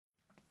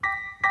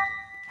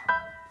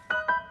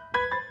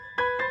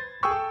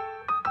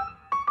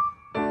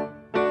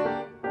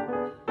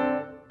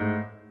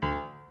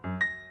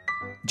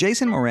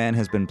Jason Moran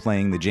has been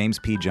playing the James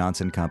P.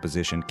 Johnson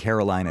composition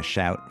Carolina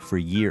Shout for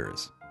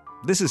years.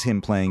 This is him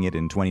playing it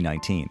in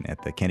 2019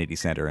 at the Kennedy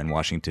Center in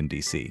Washington,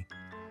 D.C.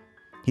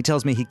 He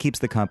tells me he keeps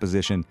the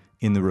composition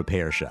in the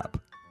repair shop.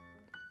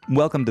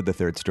 Welcome to The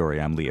Third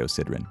Story. I'm Leo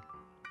Sidran.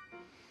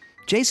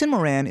 Jason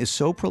Moran is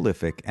so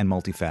prolific and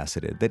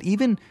multifaceted that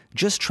even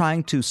just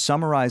trying to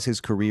summarize his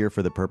career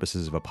for the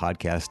purposes of a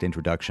podcast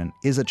introduction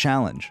is a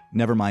challenge,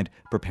 never mind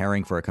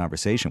preparing for a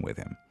conversation with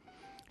him.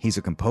 He's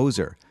a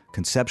composer,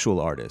 conceptual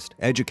artist,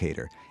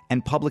 educator,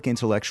 and public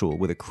intellectual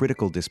with a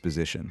critical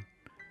disposition.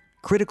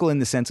 Critical in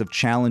the sense of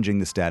challenging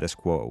the status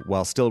quo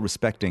while still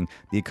respecting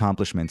the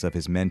accomplishments of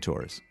his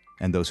mentors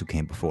and those who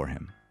came before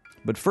him.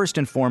 But first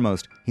and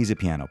foremost, he's a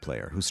piano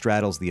player who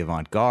straddles the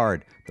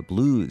avant-garde, the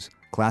blues,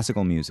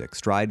 classical music,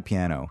 stride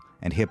piano,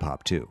 and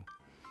hip-hop too.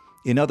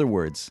 In other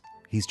words,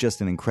 he's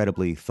just an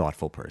incredibly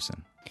thoughtful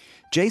person.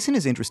 Jason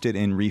is interested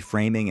in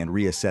reframing and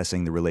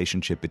reassessing the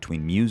relationship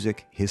between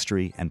music,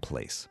 history, and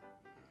place.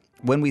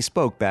 When we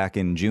spoke back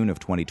in June of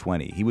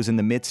 2020, he was in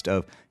the midst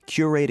of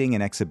curating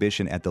an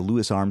exhibition at the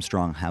Louis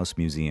Armstrong House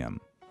Museum.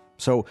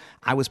 So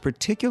I was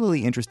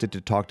particularly interested to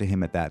talk to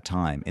him at that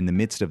time, in the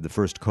midst of the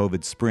first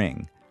COVID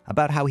spring,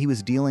 about how he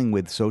was dealing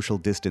with social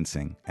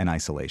distancing and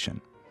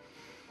isolation.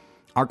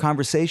 Our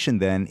conversation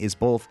then is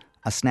both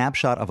a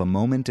snapshot of a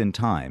moment in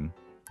time,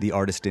 the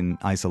artist in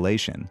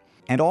isolation,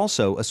 and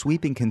also a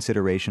sweeping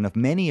consideration of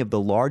many of the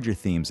larger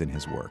themes in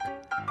his work.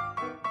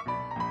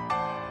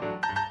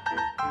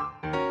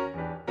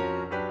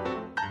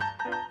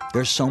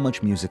 There's so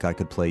much music I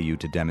could play you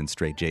to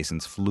demonstrate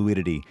Jason's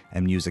fluidity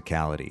and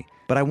musicality,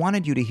 but I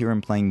wanted you to hear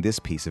him playing this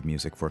piece of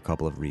music for a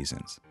couple of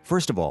reasons.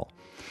 First of all,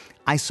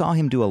 I saw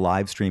him do a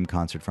live stream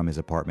concert from his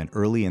apartment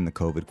early in the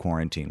COVID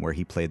quarantine where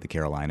he played the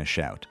Carolina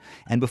Shout.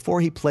 And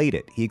before he played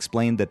it, he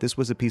explained that this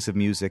was a piece of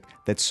music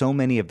that so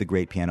many of the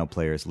great piano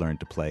players learned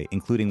to play,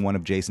 including one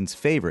of Jason's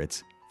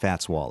favorites,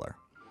 Fats Waller.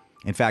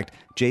 In fact,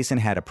 Jason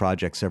had a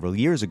project several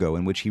years ago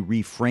in which he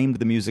reframed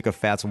the music of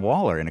Fats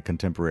Waller in a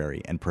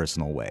contemporary and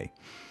personal way.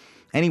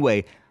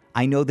 Anyway,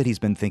 I know that he's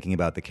been thinking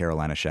about the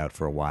Carolina Shout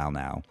for a while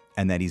now,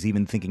 and that he's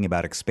even thinking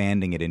about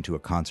expanding it into a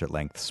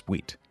concert-length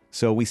suite.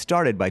 So we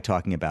started by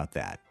talking about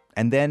that,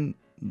 and then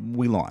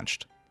we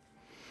launched.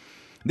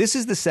 This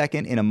is the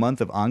second in a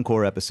month of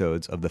encore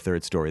episodes of The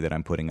Third Story that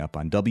I'm putting up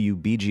on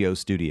WBGO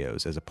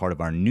Studios as a part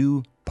of our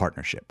new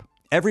partnership.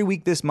 Every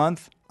week this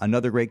month,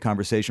 another great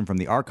conversation from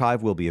the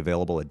archive will be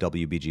available at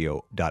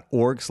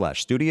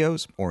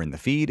wbgo.org/studios or in the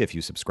feed if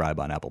you subscribe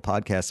on Apple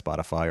Podcasts,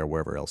 Spotify, or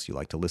wherever else you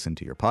like to listen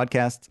to your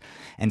podcasts.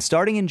 And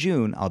starting in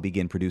June, I'll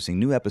begin producing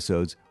new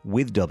episodes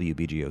with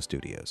WBGO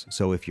Studios.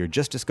 So if you're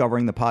just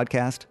discovering the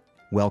podcast,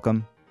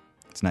 welcome.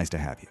 It's nice to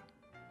have you.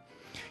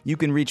 You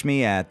can reach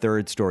me at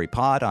Third Story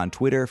Pod on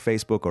Twitter,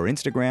 Facebook, or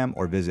Instagram,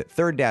 or visit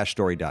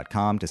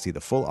third-story.com to see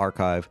the full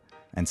archive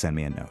and send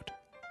me a note.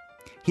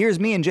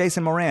 Here's me and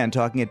Jason Moran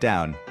talking it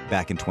down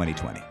back in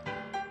 2020.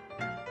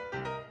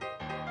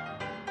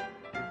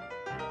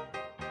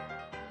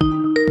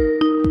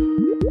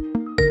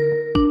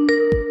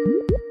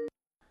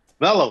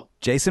 Hello.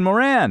 Jason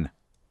Moran.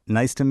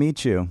 Nice to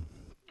meet you.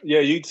 Yeah,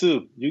 you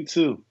too. You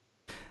too.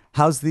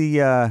 How's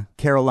the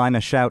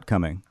Carolina Shout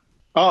coming?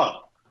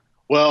 Oh,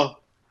 well,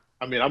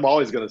 I mean, I'm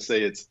always going to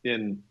say it's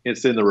in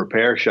the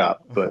repair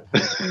shop, but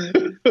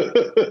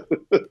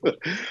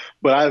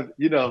but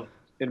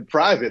in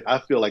private, I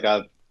feel like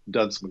I've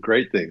done some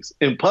great things.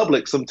 In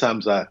public,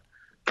 sometimes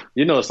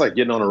it's like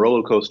getting on a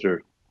roller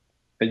coaster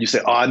and you say,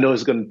 oh, I know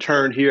it's going to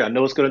turn here. I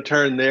know it's going to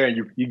turn there. And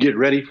you get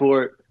ready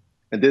for it.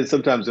 And then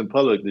sometimes in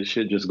public, this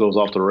shit just goes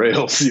off the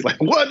rails. You're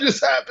like, what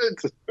just happened?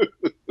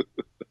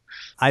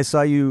 I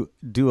saw you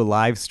do a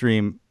live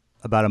stream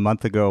about a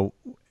month ago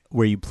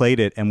where you played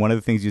it. And one of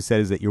the things you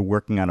said is that you're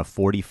working on a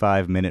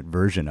 45-minute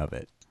version of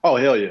it. Oh,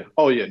 hell yeah.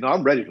 Oh, yeah. No,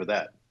 I'm ready for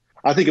that.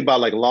 I think about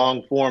like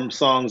long form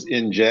songs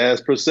in jazz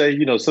per se.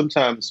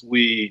 Sometimes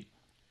we,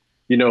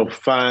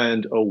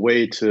 find a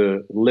way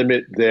to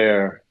limit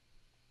their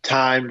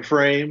time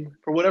frame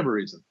for whatever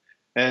reason.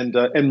 And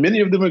many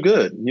of them are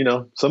good.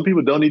 Some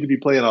people don't need to be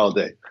playing all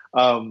day.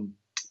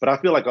 But I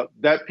feel like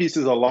that piece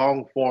is a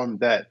long form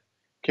that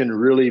can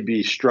really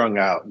be strung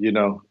out,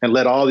 and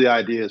let all the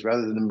ideas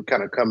rather than them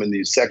kind of come in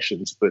these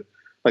sections. But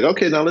like,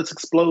 okay, now let's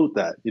explode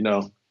that,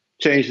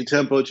 change the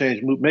tempo,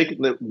 change mood, make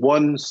it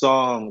one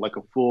song like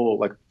a full,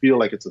 like feel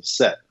like it's a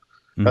set.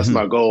 That's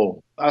my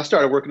goal. I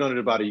started working on it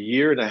about a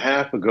year and a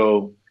half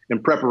ago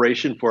in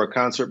preparation for a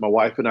concert my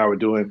wife and I were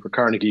doing for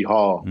Carnegie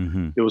Hall.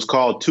 It was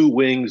called Two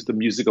Wings, the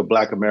Music of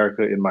Black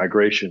America in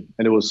Migration.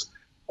 And it was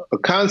a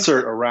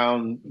concert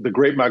around the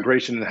Great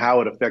Migration and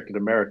how it affected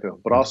America,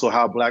 but also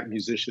how Black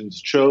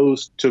musicians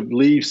chose to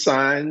leave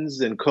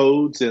signs and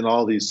codes in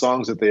all these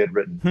songs that they had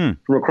written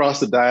from across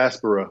the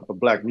diaspora of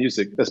Black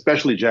music,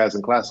 especially jazz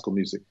and classical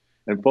music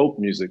and folk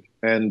music.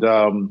 And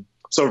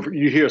so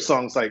you hear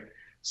songs like,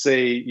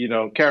 say,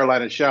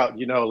 Carolina Shout,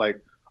 like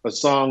a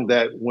song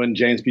that when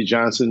James P.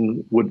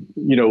 Johnson would,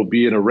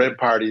 be in a rent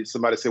party,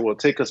 somebody say, well,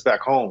 take us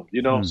back home,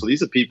 So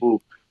these are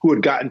people who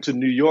had gotten to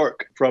New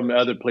York from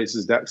other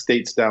places, that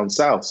states down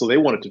south. So they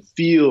wanted to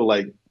feel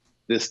like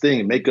this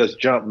thing, make us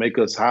jump, make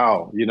us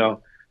howl,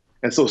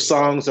 And so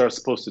songs are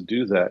supposed to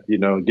do that,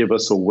 give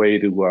us a way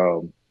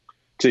to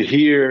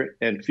hear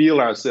and feel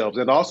ourselves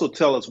and also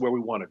tell us where we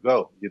want to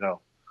go,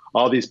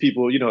 All these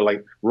people,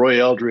 like Roy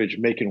Eldridge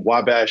making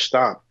Wabash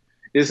Stomp.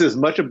 It's as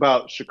much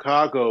about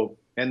Chicago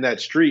and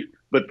that street,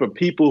 but for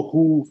people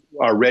who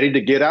are ready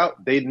to get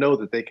out, they know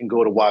that they can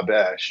go to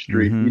Wabash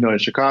Street, in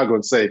Chicago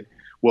and say,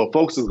 well,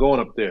 folks is going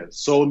up there.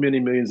 So many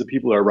millions of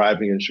people are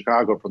arriving in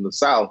Chicago from the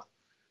South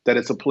that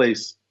it's a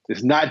place.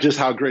 It's not just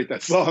how great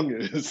that song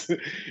is.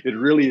 It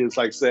really is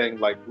like saying,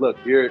 like, look,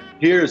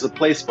 here's a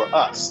place for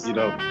us,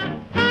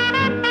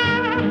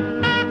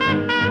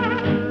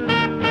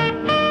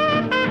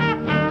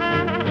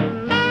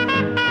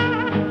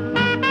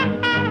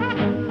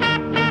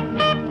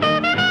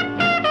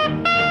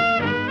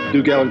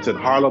 Duke Ellington,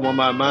 Harlem on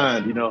My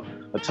Mind,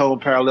 a tone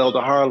parallel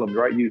to Harlem,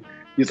 right?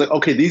 He's like,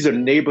 okay, these are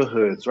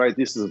neighborhoods, right?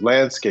 This is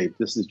landscape,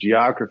 this is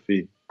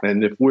geography.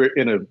 And if we're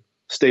in a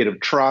state of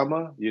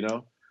trauma,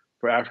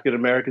 for African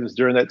Americans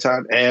during that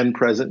time and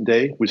present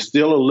day, we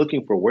still are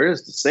looking for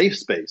where's the safe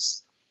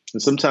space.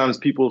 And sometimes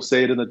people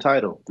say it in the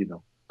title,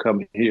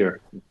 come here.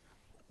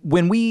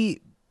 When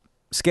we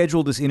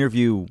scheduled this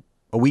interview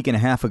a week and a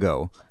half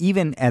ago,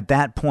 even at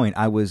that point,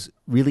 I was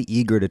really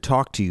eager to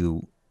talk to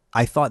you.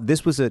 I thought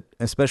this was a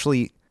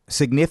especially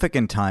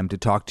significant time to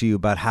talk to you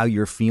about how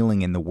you're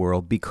feeling in the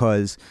world,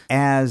 because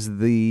as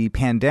the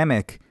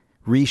pandemic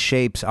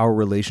reshapes our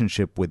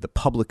relationship with the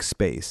public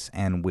space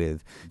and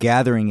with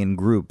gathering in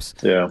groups,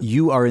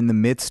 you are in the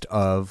midst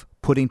of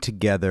putting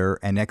together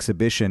an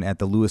exhibition at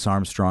the Louis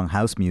Armstrong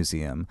House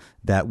Museum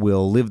that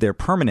will live there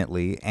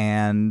permanently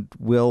and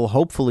will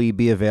hopefully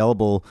be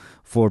available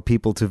for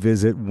people to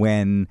visit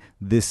when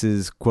this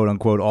is, quote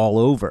unquote, all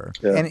over.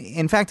 Yeah. And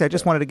in fact, I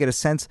just wanted to get a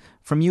sense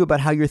from you about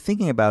how you're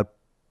thinking about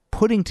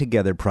putting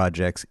together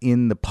projects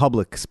in the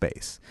public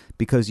space,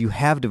 because you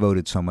have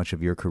devoted so much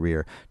of your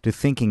career to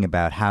thinking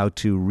about how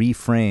to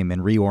reframe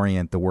and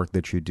reorient the work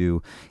that you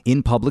do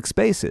in public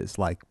spaces,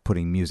 like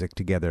putting music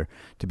together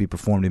to be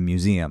performed in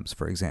museums,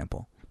 for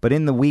example. But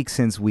in the week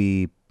since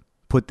we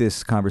put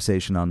this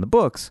conversation on the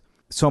books,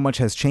 so much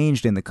has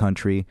changed in the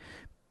country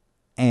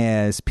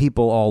as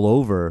people all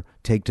over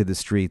take to the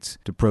streets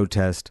to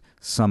protest,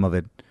 some of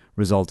it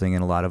resulting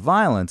in a lot of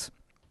violence,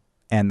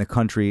 and the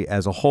country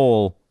as a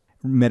whole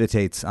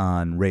meditates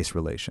on race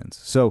relations.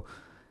 So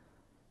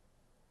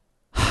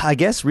I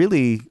guess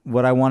really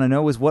what I want to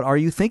know is, what are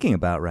you thinking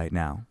about right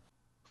now?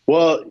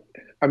 Well,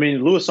 I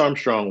mean, Louis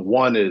Armstrong,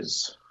 one,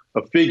 is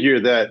a figure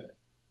that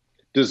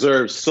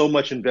deserves so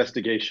much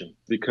investigation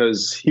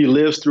because he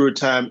lives through a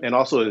time and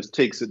also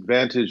takes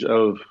advantage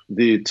of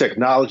the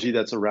technology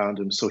that's around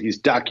him. So he's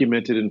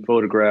documented in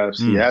photographs.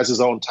 He has his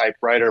own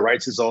typewriter,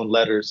 writes his own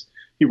letters.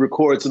 He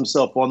records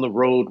himself on the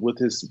road with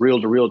his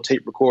reel-to-reel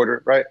tape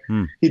recorder, right?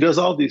 He does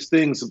all these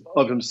things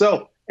of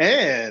himself,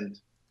 and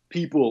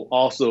people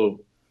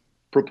also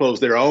propose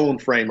their own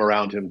frame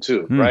around him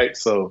too, right?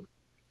 So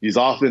he's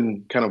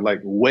often kind of like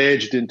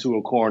wedged into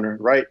a corner,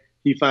 right?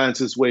 He finds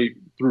his way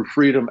through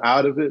freedom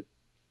out of it.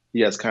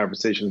 He has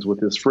conversations with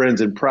his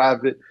friends in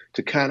private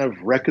to kind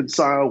of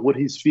reconcile what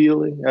he's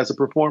feeling as a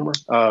performer.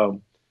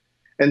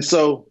 And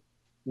so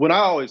when I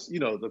always,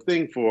 the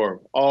thing for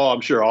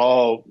I'm sure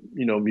all,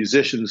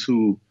 musicians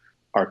who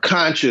are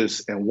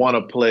conscious and want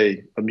to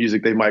play a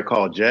music they might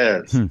call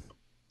jazz,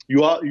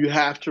 you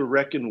have to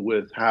reckon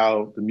with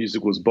how the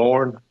music was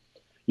born.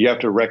 You have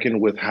to reckon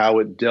with how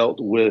it dealt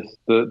with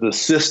the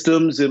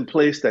systems in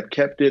place that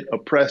kept it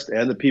oppressed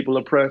and the people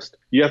oppressed.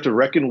 You have to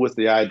reckon with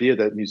the idea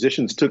that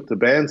musicians took the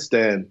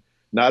bandstand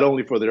not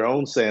only for their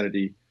own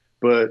sanity,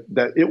 but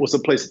that it was a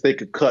place that they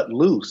could cut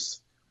loose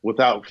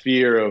without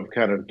fear of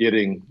kind of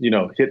getting,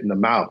 hit in the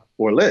mouth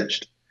or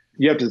lynched.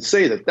 You have to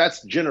say that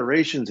that's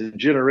generations and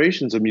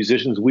generations of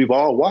musicians we've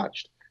all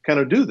watched kind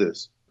of do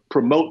this,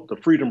 promote the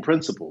freedom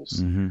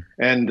principles.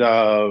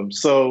 And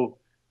so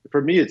for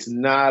me, it's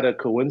not a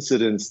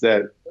coincidence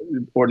that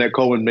Ornette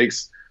Coleman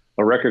makes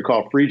a record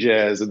called Free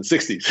Jazz in the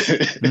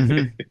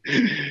 60s.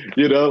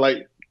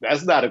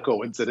 That's not a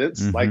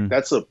coincidence. Like,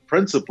 that's a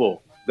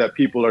principle that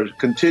people are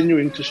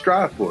continuing to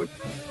strive for.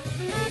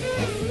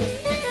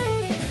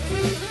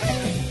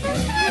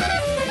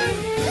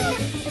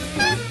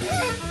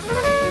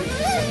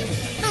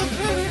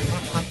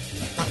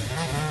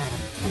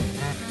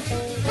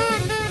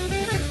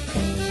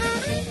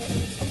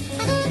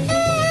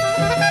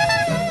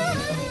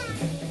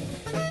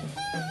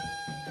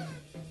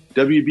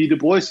 W.B. Du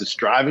Bois is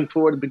striving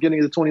for it at the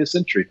beginning of the 20th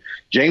century.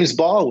 James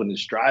Baldwin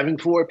is striving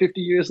for it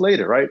 50 years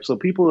later, right? So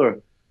people are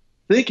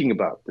thinking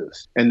about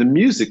this. And the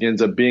music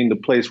ends up being the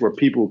place where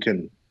people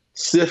can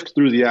sift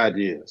through the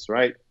ideas,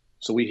 right?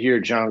 So we hear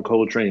John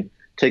Coltrane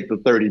take the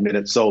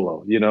 30-minute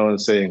solo, and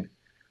saying,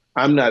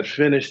 I'm not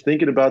finished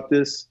thinking about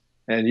this.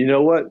 And you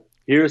know what?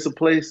 Here's a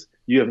place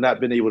you have not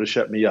been able to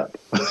shut me up.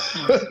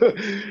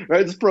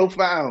 Right? It's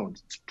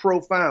profound. It's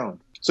profound.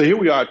 So here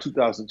we are,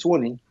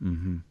 2020.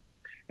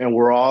 and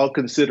we're all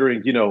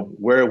considering,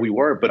 where we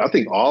were. But I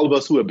think all of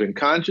us who have been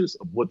conscious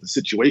of what the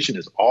situation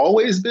has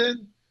always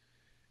been,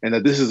 and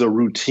that this is a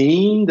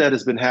routine that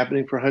has been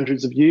happening for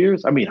hundreds of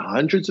years. I mean,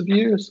 hundreds of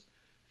years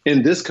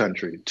in this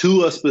country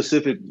to a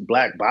specific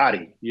Black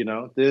body,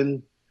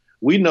 then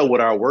we know what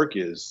our work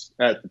is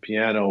at the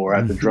piano or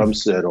at the drum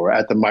set or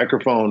at the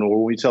microphone, or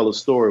when we tell a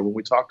story, when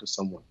we talk to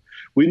someone.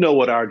 We know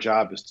what our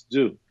job is to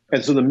do.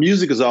 And so the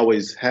music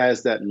always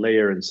has that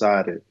layer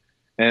inside it.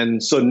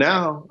 And so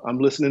now I'm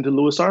listening to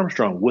Louis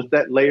Armstrong with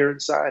that layer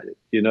inside it.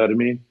 You know what I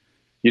mean?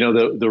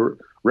 The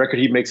record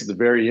he makes at the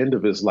very end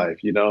of his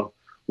life,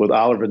 with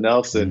Oliver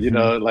Nelson,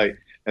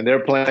 and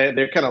they're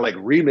kind of like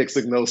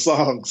remixing those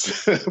songs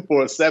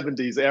for a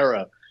 70s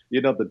era,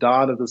 the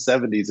dawn of the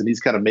 70s. And he's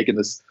kind of making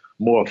this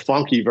more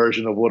funky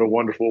version of What a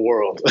Wonderful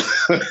World.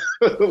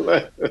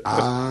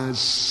 I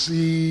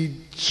see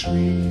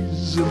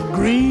trees of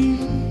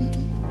green,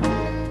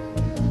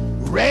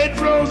 red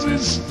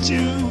roses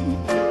too.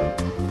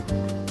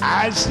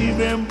 I see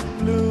them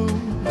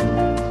bloom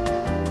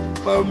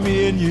for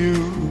me and you.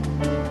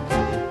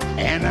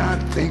 And I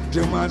think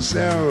to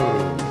myself,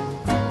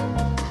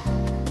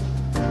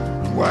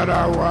 what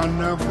a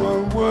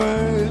wonderful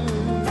world.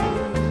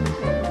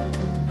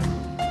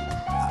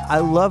 I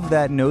love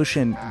that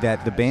notion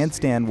that the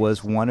bandstand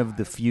was one of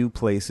the few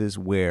places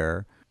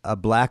where a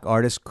Black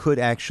artist could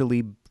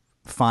actually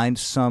find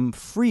some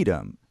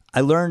freedom.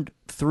 I learned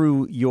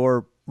through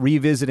your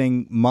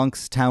revisiting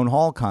Monk's town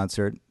hall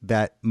concert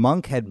that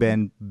Monk had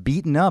been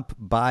beaten up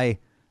by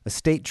a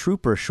state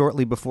trooper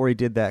shortly before he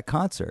did that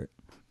concert.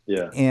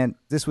 Yeah. And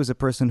this was a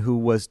person who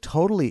was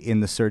totally in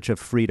the search of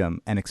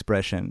freedom and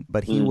expression,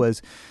 but he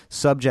was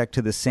subject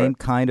to the same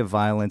kind of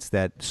violence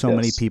that so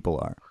many people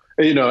are.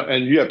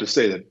 And you have to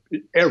say that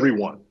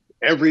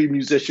every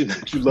musician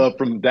that you love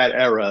from that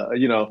era,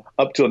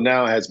 up till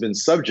now has been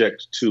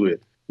subject to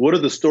it. What are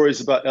the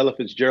stories about Ella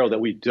Fitzgerald that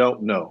we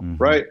don't know,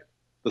 right?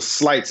 The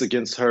slights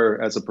against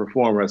her as a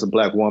performer, as a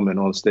Black woman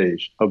on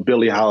stage, of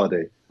Billie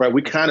Holiday, right?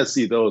 We kind of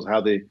see those, how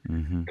they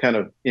kind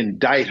of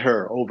indict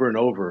her over and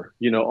over,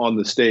 on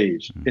the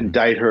stage,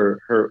 indict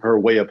her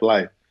way of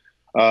life.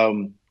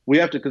 We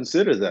have to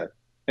consider that.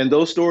 And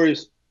those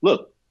stories,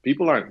 look,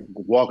 people aren't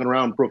walking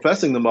around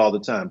professing them all the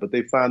time, but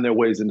they find their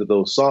ways into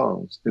those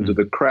songs, into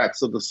the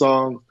cracks of the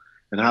song,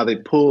 and how they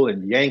pull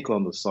and yank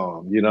on the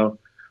song,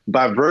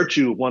 By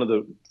virtue, one of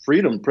the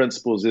freedom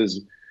principles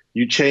is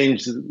you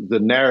change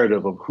the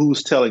narrative of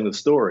who's telling the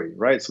story,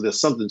 right? So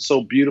there's something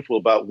so beautiful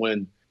about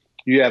when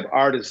you have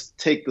artists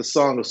take the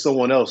song of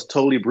someone else,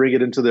 totally bring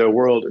it into their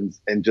world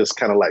and just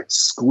kind of like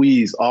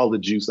squeeze all the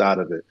juice out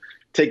of it.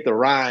 Take the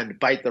rind,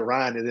 bite the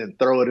rind, and then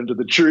throw it into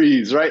the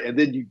trees, right? And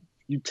then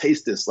you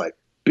taste this like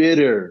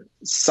bitter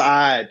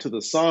side to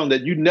the song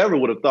that you never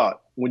would have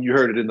thought when you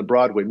heard it in the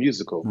Broadway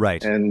musical.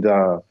 Right. And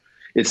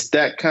it's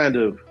that kind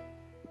of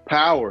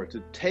power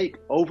to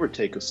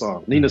overtake a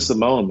song. Nina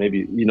Simone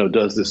maybe,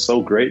 does this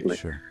so greatly.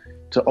 Sure.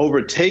 To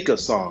overtake a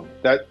song,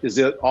 that is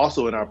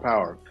also in our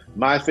power.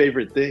 My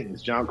favorite thing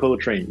is John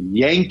Coltrane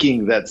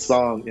yanking that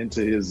song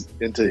into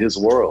his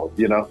world,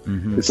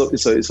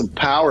 It's a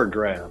power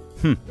grab.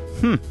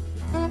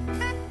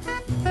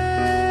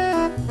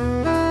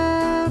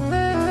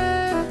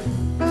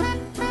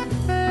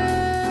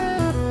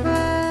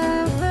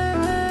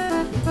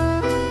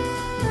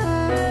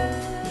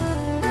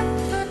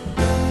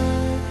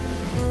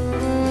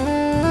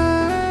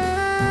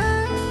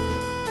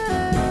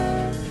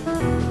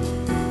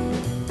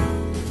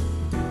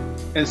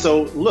 And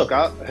so, look,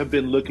 I have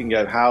been looking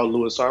at how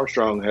Louis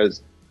Armstrong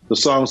has the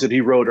songs that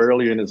he wrote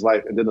earlier in his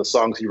life and then the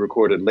songs he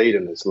recorded late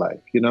in his life,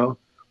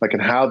 like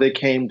and how they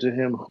came to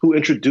him, who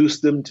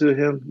introduced them to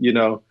him,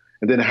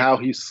 and then how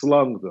he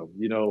slung them,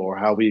 or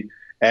how he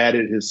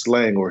added his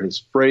slang or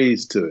his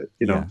phrase to it,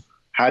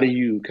 How do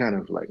you kind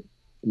of like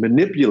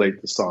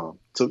manipulate the song?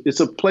 So it's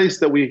a place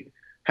that we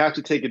have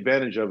to take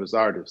advantage of as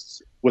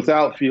artists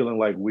without feeling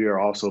like we are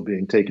also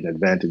being taken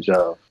advantage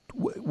of.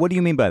 What do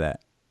you mean by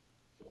that?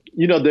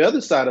 The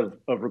other side of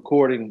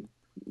recording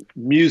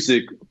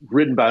music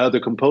written by other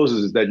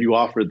composers is that you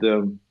offer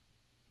them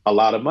a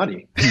lot of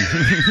money.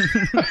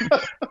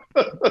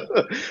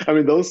 I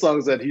mean, those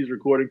songs that he's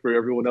recording for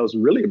everyone else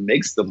really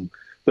makes them,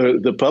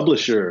 the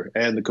publisher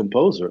and the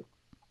composer,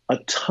 a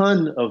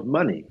ton of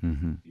money.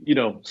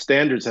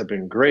 Standards have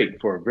been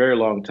great for a very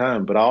long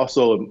time, but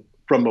also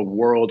from a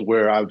world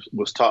where I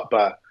was taught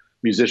by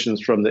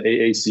musicians from the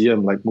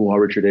AACM, like Muha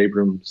Richard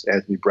Abrams,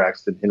 Anthony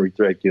Braxton, Henry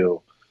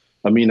Threadgill,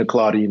 Amina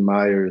Claudine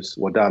Myers,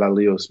 Wadada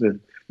Leo Smith,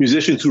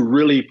 musicians who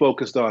really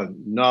focused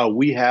on, no,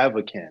 we have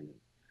a canon.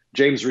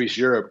 James Reese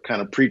Europe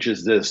kind of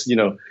preaches this, in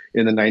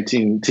the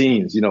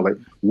 19-teens, like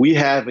we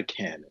have a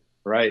canon,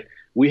 right?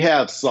 We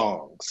have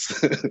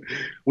songs.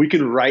 We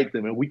can write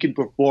them and we can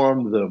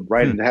perform them,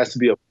 right? And there has to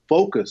be a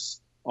focus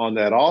on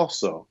that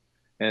also.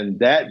 And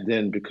that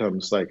then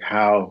becomes like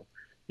how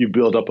you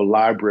build up a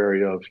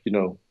library of,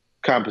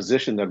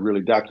 composition that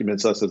really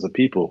documents us as a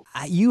people.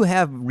 You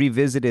have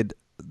revisited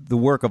the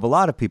work of a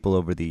lot of people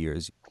over the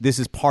years. This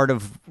is part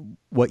of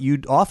what you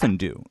often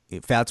do.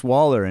 Fats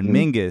Waller and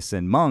Mingus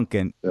and Monk.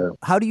 And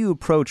how do you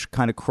approach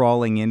kind of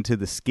crawling into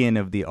the skin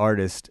of the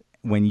artist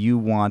when you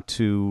want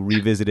to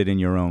revisit it in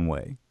your own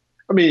way?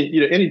 I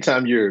mean,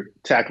 anytime you're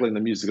tackling the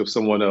music of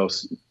someone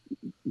else,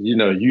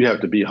 you have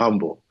to be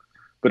humble.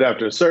 But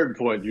after a certain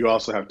point, you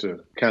also have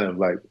to kind of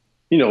like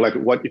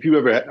what if you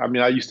ever, I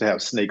mean, I used to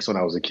have snakes when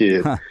I was a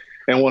kid. Huh.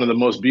 And one of the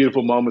most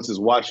beautiful moments is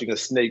watching a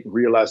snake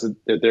realize that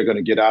they're going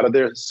to get out of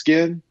their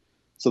skin.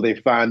 So they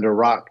find a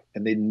rock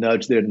and they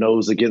nudge their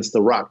nose against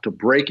the rock to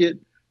break it,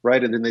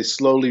 right? And then they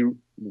slowly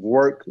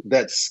work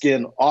that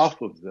skin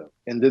off of them.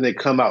 And then they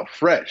come out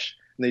fresh.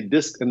 And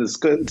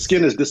the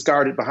skin is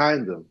discarded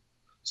behind them.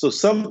 So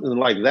something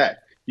like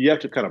that. You have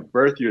to kind of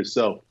birth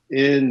yourself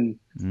into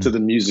the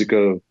music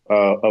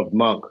of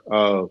Monk,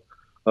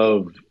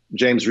 of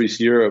James Reese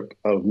Europe,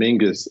 of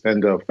Mingus,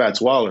 and of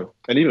Fats Waller.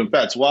 And even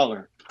Fats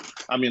Waller,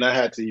 I mean, I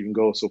had to even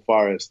go so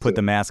far as put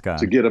the mask on.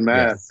 To get a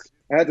mask. Yes.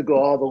 I had to go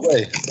all the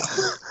way.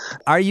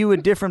 Are you a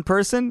different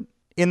person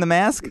in the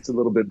mask? It's a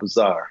little bit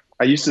bizarre.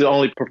 I used to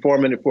only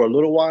perform in it for a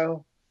little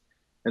while.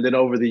 And then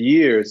over the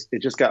years,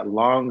 it just got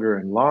longer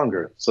and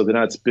longer. So then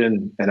I'd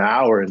spend an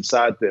hour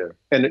inside there.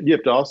 And you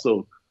have to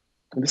also,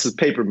 this is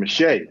paper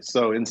mache.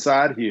 So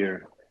inside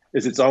here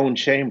is its own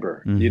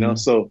chamber,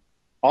 so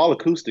all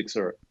acoustics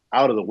are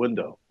out of the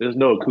window. There's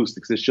no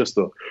acoustics. It's just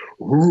a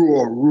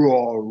roar,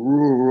 roar,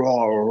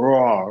 roar,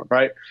 roar,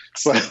 right?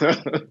 So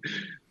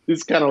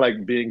it's kind of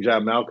like being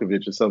John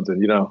Malkovich or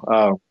something,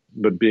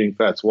 but being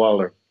Fats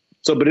Waller.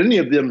 So, but any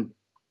of them,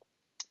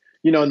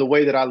 in the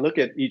way that I look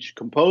at each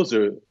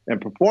composer and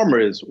performer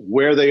is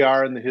where they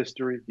are in the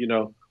history,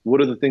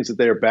 what are the things that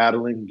they are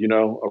battling,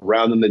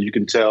 around them that you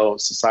can tell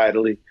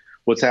societally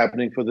what's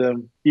happening for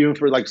them. Even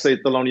for, like, say,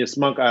 Thelonious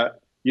Monk,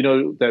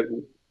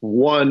 that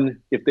one,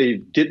 if they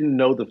didn't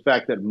know the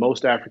fact that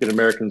most African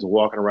Americans are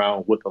walking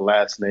around with the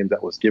last name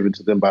that was given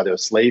to them by their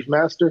slave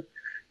master,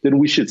 then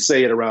we should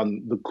say it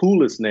around the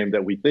coolest name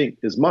that we think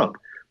is Monk.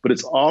 But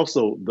it's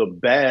also the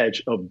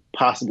badge of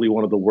possibly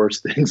one of the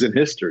worst things in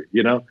history,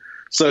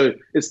 So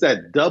it's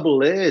that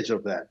double edge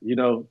of that,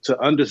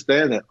 to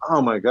understand that,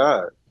 oh, my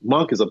God,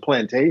 Monk is a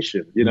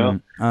plantation,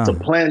 It's a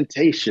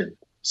plantation.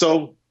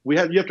 So you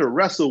have to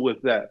wrestle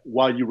with that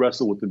while you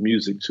wrestle with the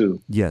music,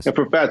 too. Yes. And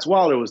for Fats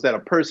Waller, it was that a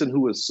person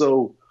who is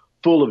so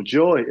full of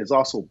joy is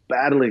also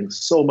battling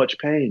so much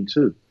pain,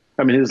 too.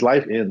 I mean, his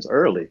life ends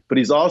early, but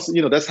he's also,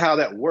 that's how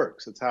that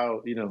works. It's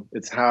how,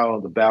 it's how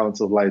the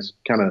balance of life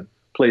kind of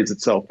plays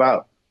itself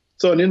out.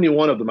 So in any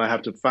one of them, I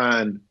have to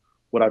find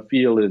what I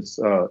feel is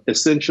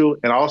essential.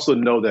 And I also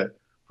know that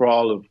for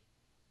all of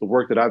the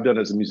work that I've done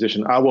as a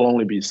musician, I will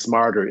only be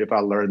smarter if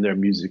I learn their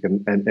music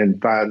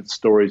and find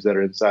stories that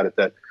are inside it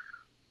that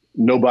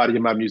nobody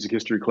in my music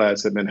history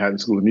class at Manhattan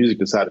School of Music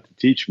decided to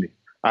teach me.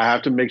 I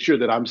have to make sure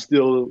that I'm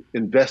still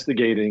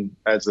investigating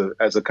as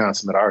a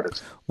consummate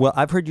artist. Well,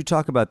 I've heard you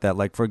talk about that.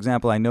 Like, for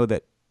example, I know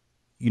that,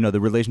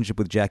 the relationship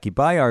with Jackie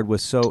Bayard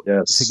was so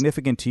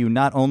significant to you,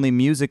 not only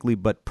musically,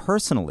 but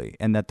personally,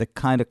 and that the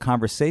kind of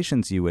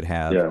conversations you would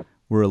have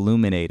were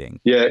illuminating.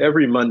 Yeah,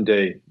 every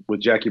Monday with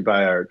Jackie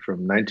Bayard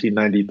from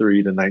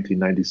 1993 to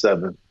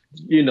 1997.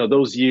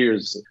 Those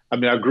years, I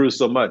mean, I grew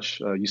so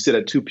much. You sit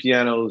at two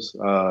pianos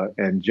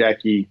and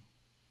Jackie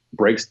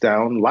breaks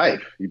down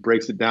life. He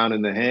breaks it down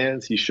in the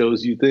hands. He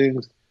shows you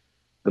things.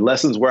 The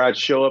lessons where I'd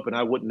show up and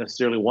I wouldn't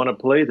necessarily want to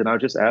play, then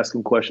I'd just ask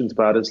him questions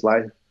about his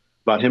life,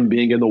 about him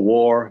being in the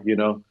war,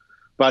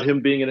 about him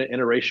being in an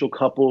interracial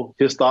couple,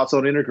 his thoughts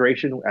on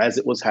integration as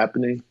it was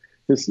happening.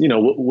 His,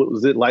 what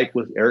was it like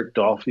with Eric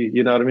Dolphy?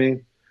 You know what I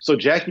mean? So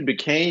Jackie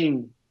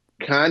became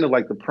kind of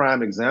like the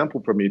prime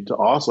example for me to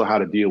also how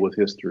to deal with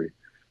history,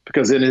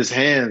 because in his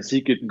hands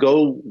he could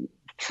go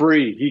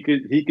free.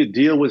 He could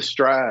deal with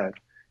stride,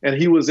 and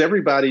he was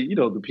everybody.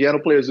 The piano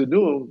players who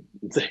knew him,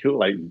 they were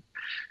like,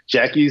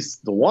 Jackie's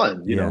the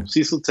one.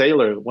 Cecil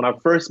Taylor. When I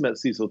first met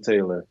Cecil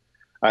Taylor,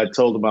 I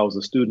told him I was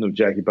a student of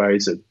Jackie Bayard. He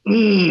said,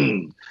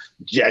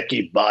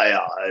 Jackie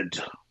Bayard.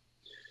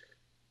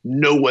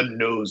 No one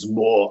knows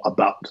more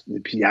about the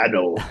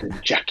piano than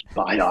Jackie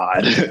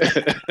Bayard.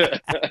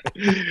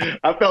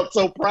 I felt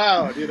so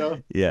proud, Yeah.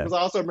 Because I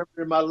also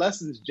remember in my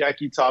lessons,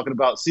 Jackie talking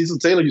about Cecil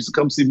Taylor used to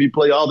come see me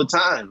play all the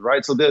time,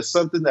 right? So there's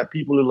something that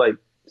people are like,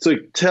 so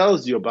it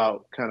tells you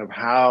about kind of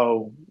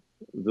how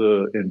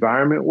the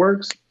environment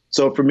works.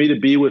 So for me to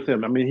be with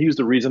him, I mean, he was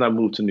the reason I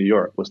moved to New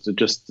York, was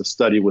to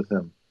study with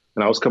him.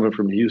 And I was coming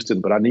from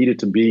Houston, but I needed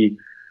to be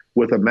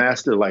with a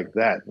master like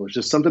that. It was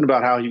just something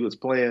about how he was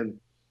playing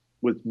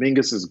with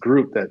Mingus's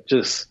group that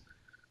just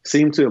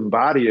seemed to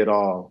embody it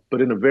all,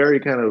 but in a very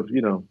kind of,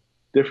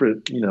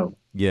 different,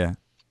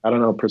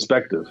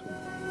 perspective.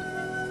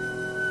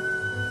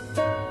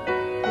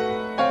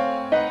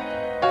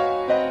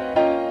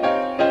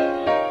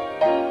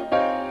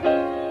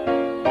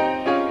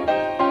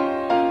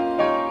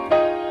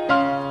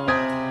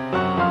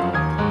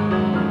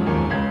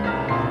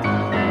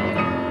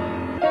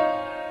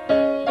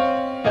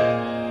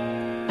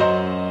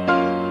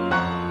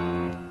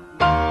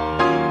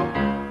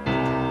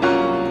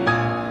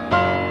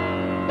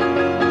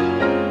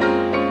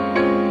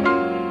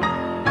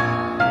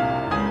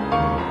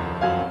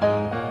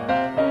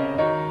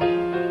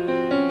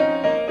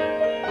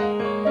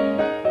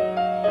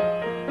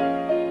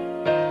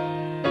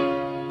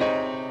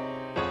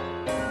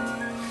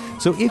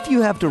 So if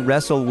you have to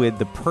wrestle with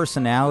the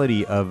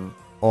personality of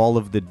all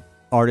of the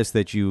artists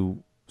that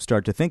you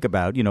start to think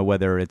about,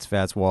 whether it's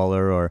Fats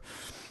Waller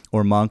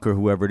or Monk or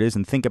whoever it is,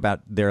 and think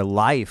about their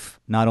life,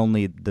 not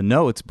only the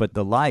notes, but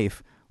the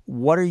life,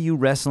 what are you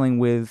wrestling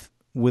with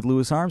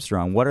Louis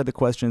Armstrong? What are the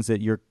questions that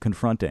you're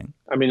confronting?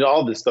 I mean,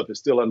 all this stuff is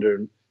still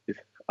under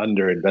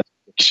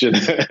investigation.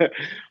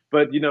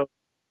 But,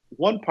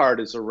 one part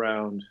is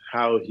around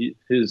how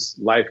his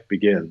life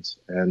begins.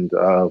 And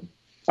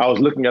I was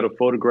looking at a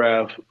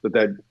photograph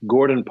that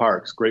Gordon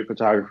Parks, great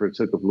photographer,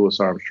 took of Louis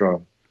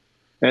Armstrong.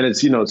 And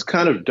it's, it's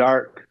kind of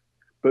dark,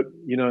 but,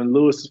 and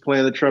Louis is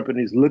playing the trumpet and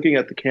he's looking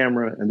at the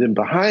camera. And then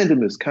behind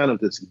him is kind of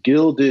this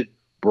gilded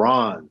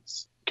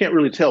bronze. Can't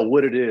really tell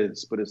what it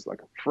is, but it's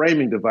like a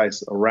framing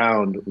device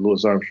around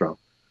Louis Armstrong.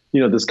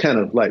 This kind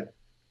of like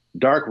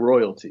dark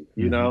royalty,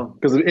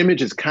 because the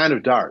image is kind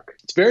of dark.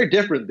 It's very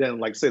different than,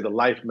 like, say, the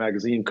Life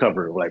magazine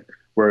cover, like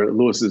where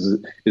Louis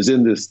is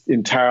in this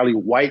entirely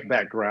white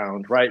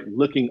background, right?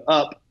 Looking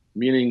up,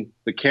 meaning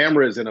the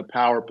camera is in a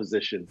power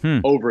position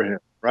over him,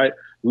 right?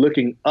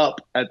 Looking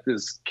up at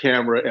this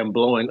camera and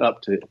blowing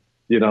up to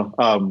it,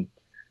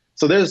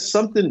 So there's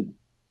something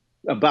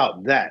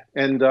about that.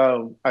 And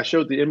I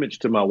showed the image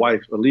to my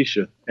wife,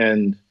 Alicia,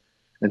 and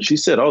she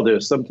said, oh,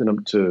 there's something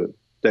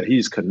that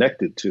he's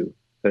connected to,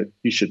 that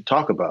you should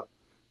talk about,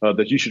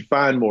 that you should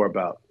find more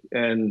about.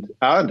 And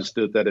I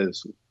understood that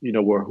as,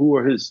 who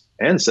are his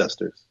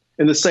ancestors?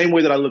 In the same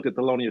way that I look at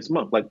Thelonious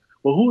Monk, like,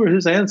 well, who are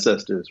his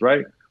ancestors,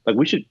 right? Like,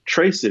 we should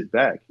trace it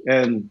back.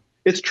 And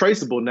it's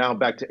traceable now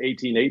back to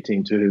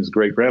 1818 to his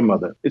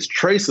great-grandmother. It's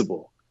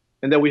traceable.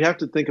 And that we have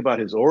to think about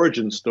his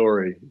origin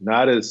story,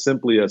 not as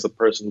simply as a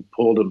person who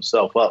pulled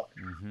himself up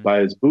by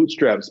his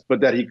bootstraps,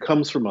 but that he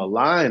comes from a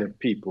line of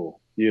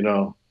people,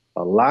 a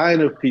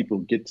line of people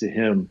get to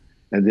him,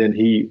 and then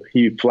he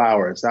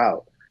flowers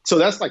out. So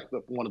that's like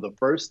one of the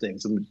first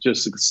things. I'm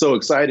just so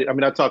excited. I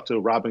mean, I talked to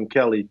Robin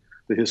Kelly,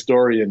 the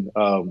historian,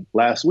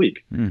 last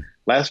week.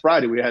 Last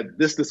Friday, we had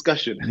this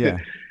discussion. Yeah.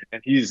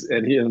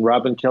 and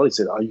Robin Kelly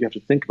said, oh, you have to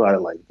think about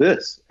it like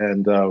this.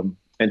 And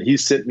he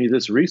sent me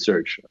this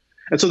research.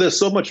 And so there's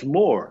so much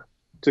more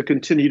to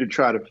continue to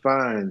try to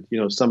find,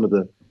 some of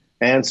the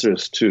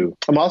answers to.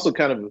 I'm also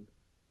kind of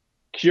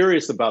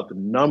curious about the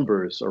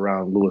numbers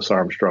around Louis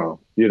Armstrong,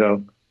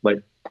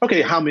 like,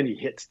 okay, how many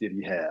hits did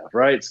he have,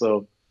 right?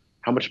 So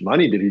how much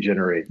money did he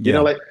generate?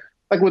 Like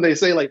when they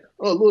say, like,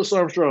 oh, Louis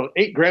Armstrong,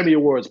 8 Grammy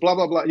Awards, blah,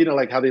 blah, blah,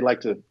 like how they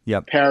like to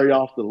parry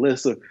off the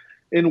list of,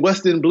 in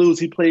West End Blues,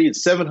 he played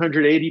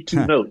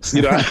 782 notes.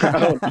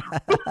 The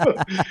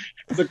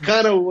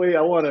kind of way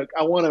I want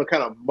to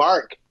kind of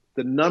mark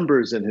the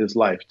numbers in his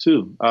life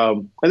too.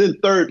 And then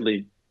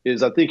thirdly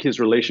is, I think, his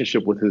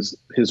relationship with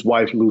his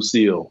wife,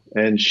 Lucille,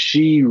 and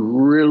she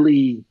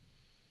really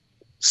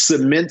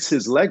cements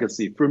his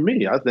legacy for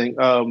me. I think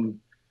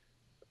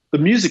the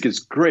music is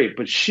great,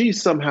 but she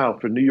somehow,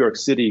 for New York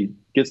City,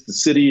 gets the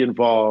city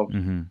involved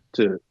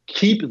to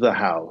keep the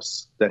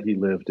house that he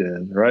lived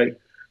in, right?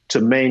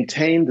 To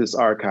maintain this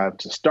archive,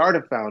 to start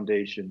a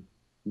foundation.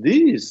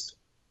 These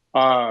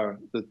are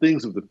the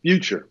things of the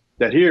future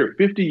that here,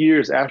 50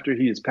 years after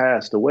he has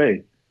passed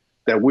away,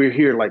 that we're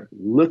here, like,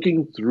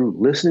 looking through,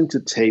 listening to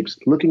tapes,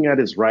 looking at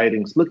his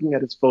writings, looking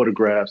at his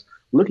photographs,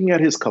 looking at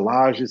his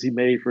collages he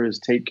made for his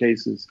tape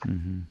cases.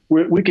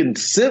 We can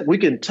sit, we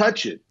can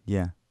touch it.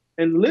 Yeah.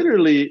 And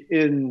literally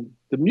in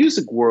the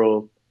music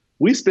world,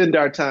 we spend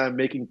our time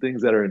making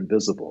things that are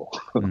invisible.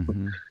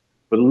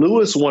 But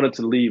Louis wanted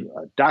to leave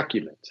a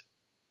document.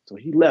 So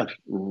he left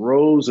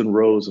rows and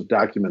rows of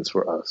documents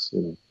for us.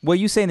 Well,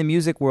 you say in the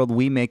music world,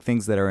 we make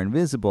things that are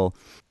invisible.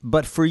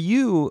 But for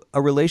you,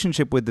 a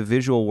relationship with the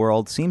visual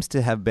world seems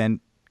to have been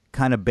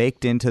kind of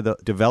baked into the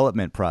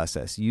development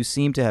process. You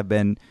seem to have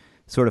been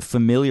sort of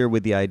familiar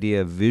with the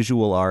idea of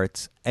visual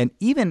arts. And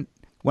even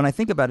when I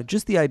think about it,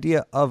 just the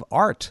idea of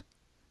art,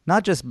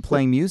 not just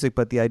playing music,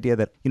 but the idea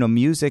that,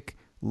 music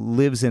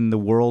lives in the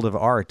world of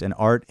art, and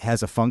art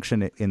has a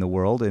function in the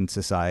world, in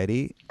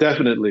society.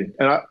 Definitely.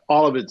 And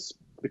all of it's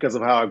because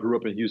of how I grew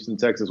up in Houston,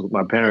 Texas with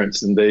my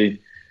parents. And they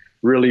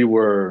really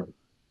were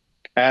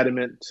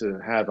adamant to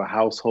have a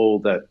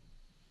household that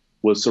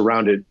was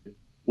surrounded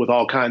with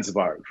all kinds of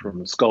art,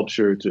 from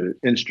sculpture to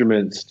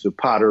instruments to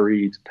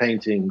pottery to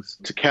paintings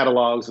to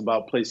catalogs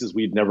about places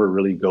we'd never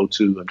really go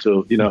to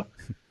until,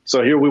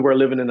 So here we were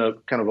living in a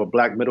kind of a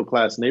Black middle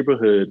class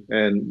neighborhood,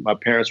 and my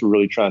parents were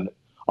really trying to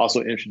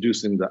also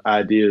introducing the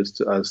ideas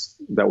to us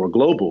that were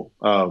global.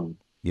 When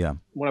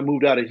I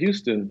moved out of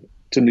Houston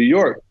to New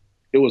York,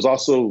 it was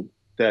also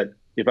that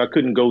if I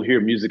couldn't go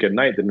hear music at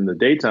night, then in the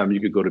daytime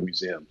you could go to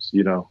museums,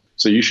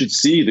 So you should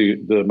see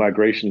the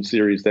migration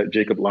series that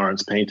Jacob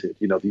Lawrence painted,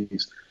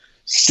 these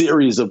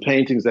series of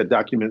paintings that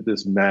document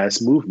this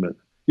mass movement.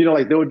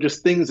 Like there were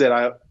just things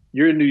that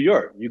you're in New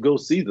York, you go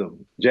see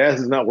them. Jazz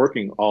is not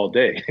working all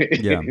day.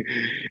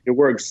 It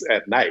works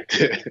at night.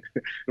 It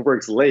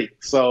works late.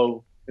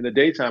 So in the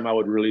daytime, I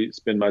would really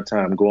spend my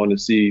time going to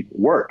see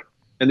work.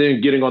 And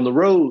then getting on the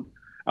road,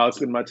 I would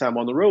spend my time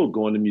on the road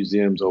going to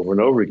museums over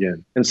and over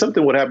again. And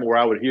something would happen where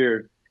I would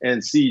hear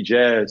and see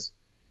jazz,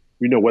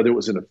 whether it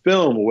was in a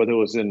film or whether it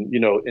was in,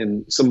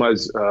 in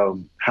somebody's,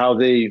 how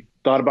they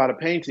thought about a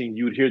painting,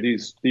 you would hear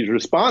these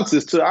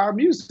responses to our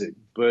music,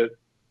 but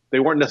they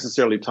weren't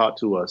necessarily taught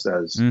to us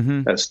as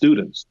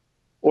students,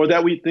 or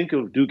that we think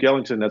of Duke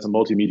Ellington as a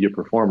multimedia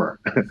performer.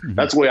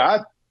 That's the way I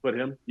put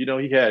him.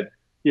 He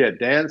had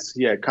dance,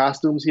 he had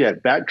costumes, he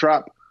had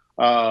backdrop,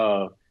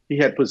 he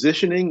had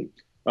positioning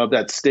of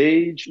that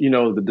stage,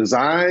 the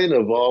design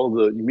of all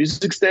the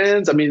music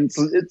stands. I mean,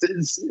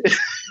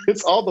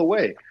 it's all the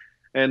way.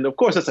 And of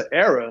course, that's an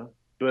era.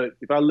 But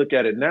if I look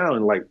at it now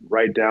and like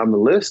write down the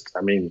list,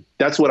 I mean,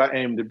 that's what I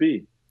aim to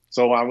be.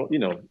 So I'm,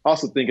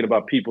 also thinking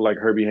about people like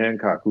Herbie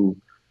Hancock, who,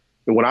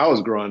 when I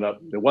was growing up,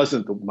 it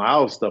wasn't the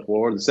Miles stuff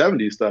or the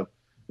 70s stuff.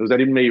 It was that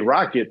he made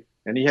Rocket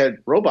and he had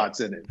robots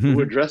in it who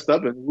were dressed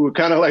up and who were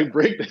kind of like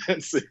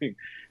breakdancing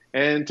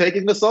and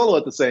taking the solo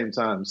at the same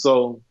time.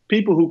 So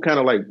people who kind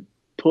of like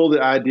pull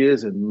the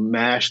ideas and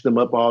mash them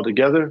up all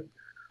together,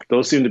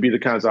 those seem to be the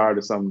kinds of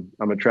artists I'm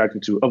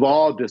attracted to, of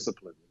all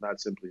disciplines,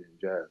 not simply in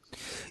jazz.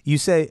 You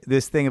say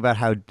this thing about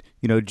how,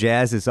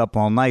 jazz is up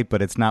all night,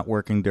 but it's not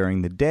working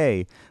during the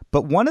day.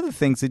 But one of the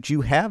things that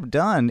you have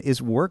done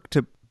is work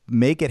to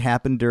make it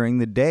happen during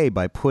the day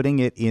by putting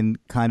it in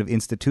kind of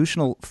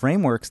institutional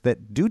frameworks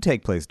that do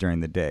take place during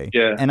the day.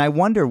 Yeah. And I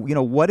wonder,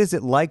 what is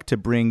it like to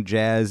bring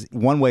jazz,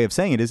 one way of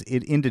saying it is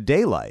into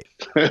daylight?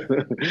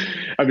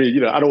 I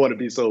mean, I don't want to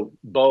be so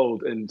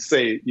bold and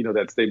say,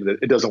 that statement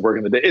that it doesn't work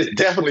in the day. It's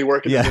definitely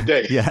working in the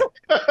day. Yeah.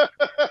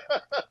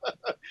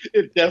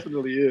 It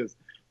definitely is.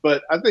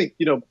 But I think,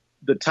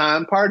 the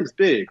time part is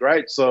big,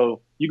 right?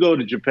 So you go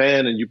to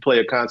Japan and you play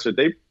a concert,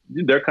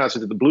 their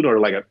concerts at the Blue Note are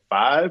like at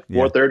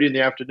 4:30 in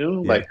the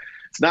afternoon. Yeah. Like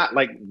it's not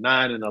like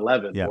 9 and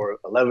 11 or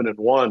 11 and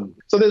 1.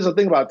 So there's a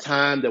thing about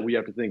time that we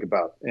have to think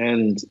about.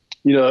 And,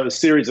 a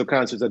series of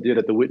concerts I did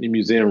at the Whitney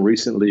Museum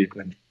recently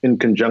in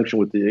conjunction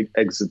with the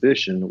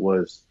exhibition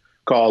was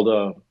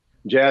called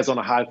Jazz on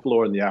a High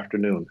Floor in the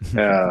Afternoon.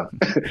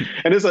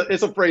 And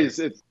it's a phrase.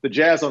 The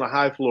Jazz on a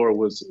High Floor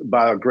was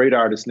by a great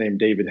artist named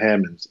David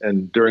Hammonds.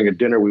 And during a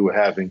dinner we were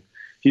having,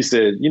 he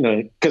said,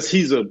 because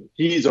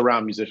he's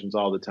around musicians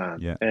all the time.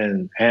 Yeah.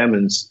 And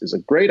Hammonds is a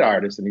great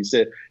artist. And he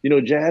said,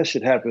 jazz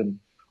should happen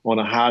on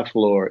a high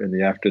floor in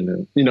the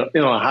afternoon, on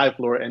a high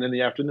floor and in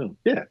the afternoon.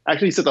 Yeah.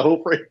 Actually, he said the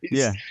whole phrase.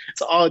 Yeah.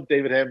 It's all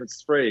David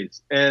Hammonds'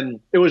 phrase. And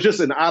it was just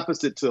an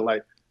opposite to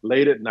like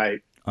late at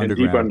night and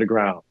deep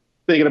underground,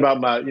 thinking about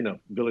my,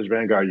 Village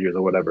Vanguard years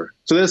or whatever.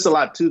 So there's a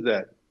lot to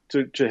that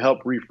to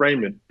help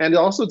reframe it. And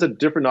also it's a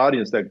different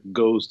audience that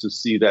goes to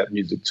see that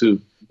music too.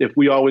 If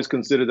we always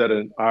consider that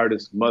an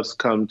artist must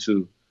come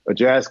to a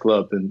jazz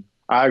club, then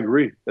I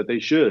agree that they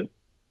should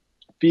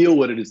feel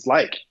what it is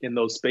like in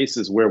those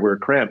spaces where we're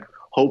cramped.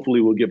 Hopefully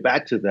we'll get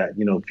back to that,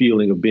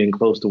 feeling of being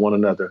close to one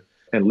another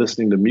and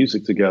listening to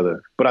music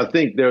together. But I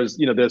think there's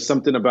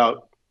something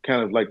about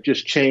kind of like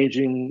just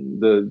changing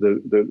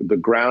the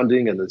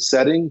grounding and the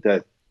setting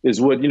that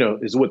is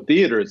what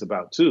theater is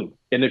about too.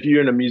 And if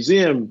you're in a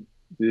museum,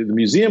 the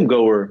museum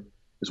goer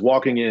is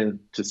walking in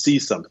to see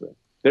something.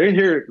 They're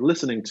here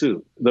listening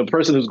too. The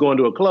person who's going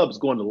to a club is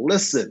going to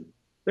listen.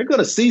 They're going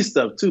to see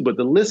stuff too, but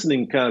the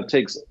listening kind of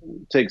takes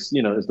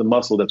is the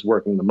muscle that's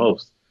working the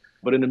most.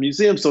 But in a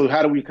museum, so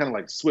how do we kind of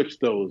like switch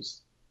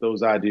those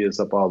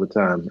ideas up all the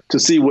time to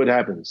see what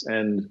happens?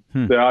 And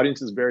the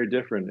audience is very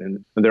different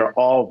and they're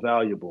all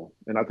valuable.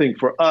 And I think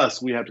for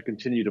us, we have to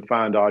continue to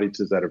find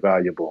audiences that are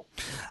valuable.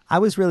 I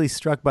was really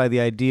struck by the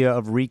idea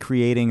of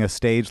recreating a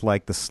stage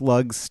like the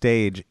Slug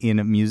stage in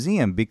a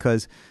museum,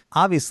 because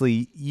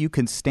obviously you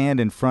can stand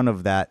in front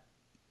of that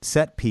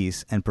set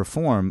piece and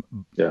perform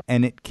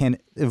and it can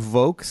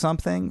evoke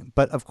something.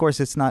 But of course,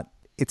 it's not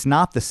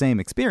the same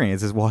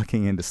experience as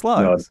walking into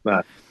Slugs. No, it's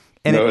not.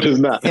 And it is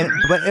not.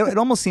 But it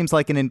almost seems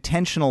like an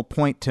intentional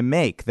point to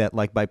make that,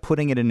 like, by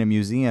putting it in a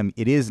museum,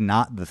 it is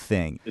not the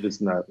thing. It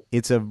is not.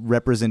 It's a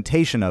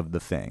representation of the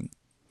thing.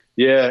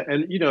 Yeah.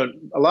 And,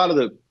 a lot of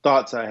the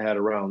thoughts I had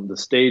around the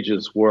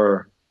stages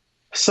were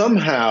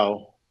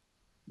somehow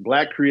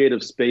Black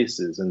creative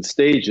spaces and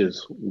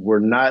stages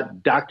were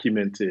not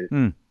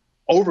documented,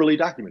 overly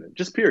documented,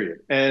 just period.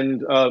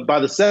 And by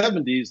the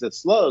 70s at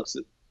Slugs,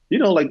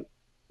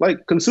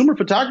 like consumer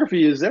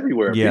photography is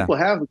everywhere. Yeah. People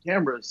have the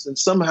cameras and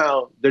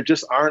somehow there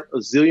just aren't a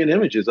zillion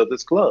images of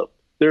this club.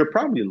 There are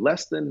probably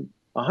less than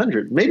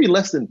 100, maybe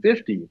less than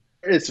 50.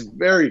 It's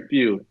very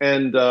few.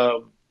 And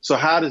so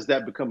how does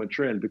that become a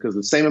trend? Because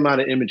the same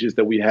amount of images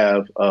that we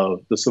have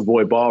of the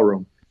Savoy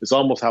Ballroom is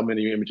almost how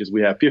many images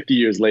we have 50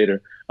 years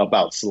later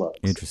about Slugs.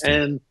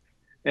 Interesting.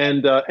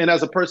 And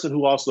as a person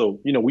who also,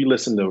 we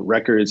listen to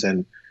records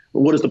and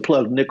what is the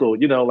plug nickel,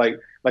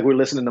 like we're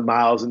listening to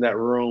Miles in that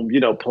room,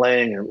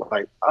 playing and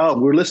like, oh,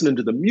 we're listening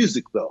to the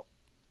music though.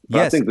 But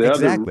yes, I think the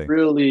exactly. other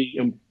really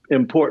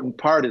important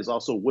part is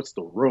also what's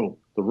the room.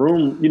 The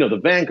room, the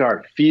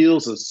Vanguard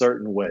feels a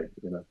certain way.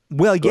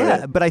 Well,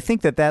 yeah, but I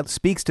think that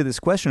speaks to this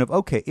question of,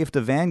 okay, if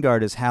the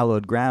Vanguard is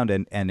hallowed ground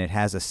and it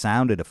has a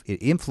sound, it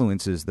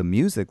influences the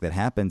music that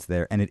happens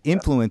there and it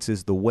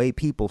influences the way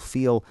people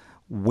feel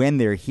when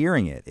they're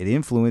hearing it. It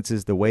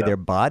influences the way their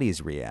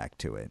bodies react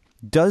to it.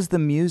 Does the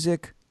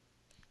music,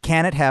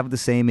 can it have the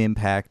same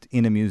impact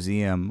in a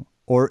museum,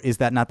 or is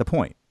that not the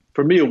point?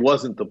 For me, it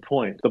wasn't the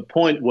point. The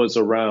point was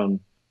around,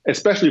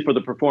 especially for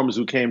the performers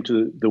who came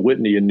to the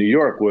Whitney in New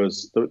York,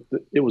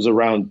 it was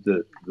around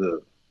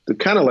the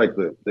kind of like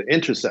the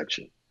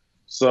intersection.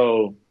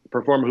 So a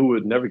performer who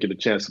would never get a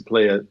chance to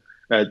play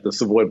at the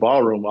Savoy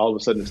Ballroom, all of a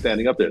sudden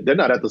standing up there. They're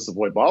not at the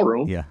Savoy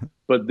Ballroom,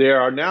 but they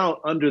are now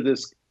under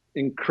this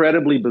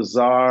incredibly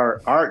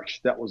bizarre arch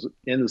that was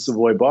in the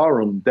Savoy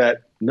Ballroom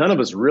that none of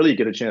us really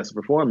get a chance to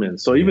perform in.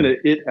 So even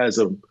it as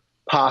a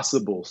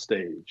possible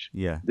stage,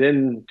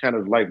 then kind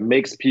of like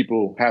makes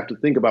people have to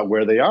think about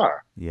where they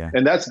are.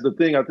 And that's the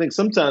thing. I think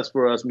sometimes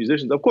for us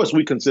musicians, of course,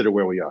 we consider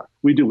where we are.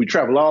 We do. We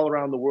travel all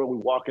around the world. We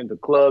walk into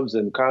clubs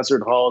and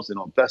concert halls and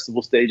on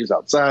festival stages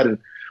outside, and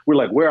we're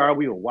like, where are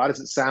we? Or why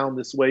does it sound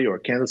this way? Or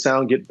can the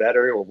sound get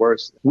better or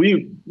worse?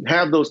 We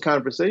have those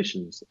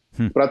conversations.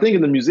 But I think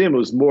in the museum, it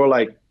was more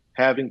like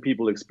having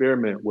people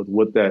experiment with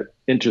what that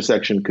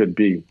intersection could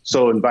be.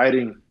 So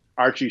inviting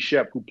Archie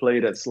Shepp, who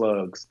played at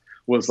Slugs,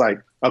 was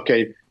like,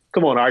 okay,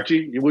 come on,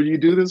 Archie, will you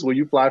do this? Will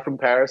you fly from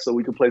Paris so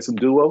we can play some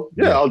duo?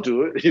 Yeah, I'll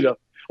do it.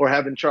 Or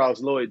having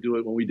Charles Lloyd do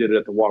it when we did it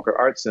at the Walker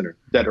Art Center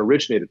that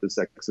originated this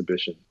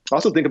exhibition.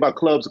 Also think about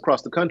clubs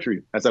across the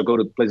country as I go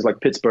to places like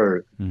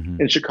Pittsburgh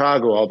and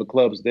Chicago, all the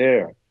clubs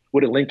there.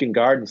 What did Lincoln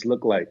Gardens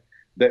look like?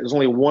 There's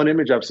only one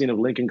image I've seen of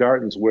Lincoln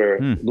Gardens where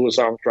Louis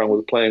Armstrong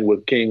was playing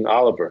with King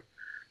Oliver.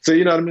 So,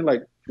 you know what I mean?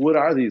 Like, what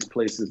are these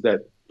places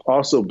that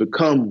also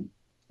become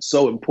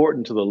so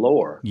important to the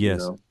lore?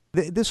 Yes. You know?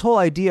 This whole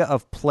idea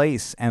of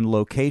place and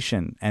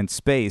location and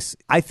space,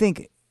 I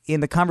think in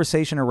the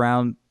conversation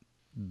around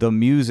the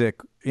music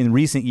in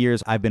recent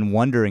years, I've been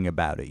wondering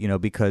about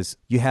it, because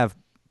you have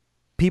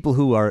people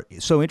who are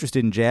so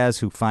interested in jazz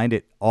who find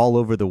it all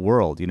over the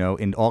world,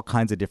 in all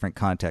kinds of different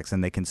contexts,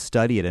 and they can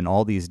study it in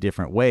all these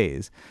different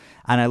ways.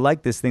 And I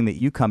like this thing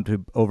that you come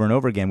to over and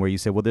over again where you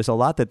say, well, there's a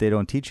lot that they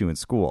don't teach you in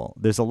school.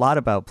 There's a lot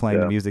about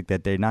playing the music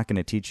that they're not going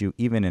to teach you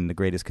even in the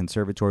greatest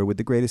conservatory with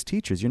the greatest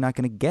teachers. You're not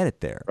going to get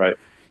it there. Right.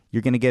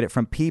 You're going to get it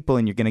from people,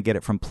 and you're going to get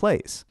it from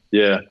place.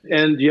 Yeah.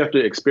 And you have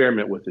to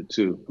experiment with it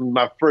too.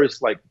 My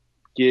first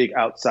gig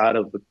outside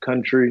of the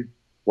country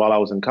while I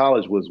was in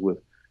college was with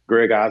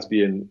Greg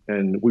Osby,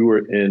 and we were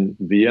in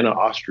Vienna,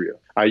 Austria.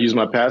 I use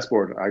my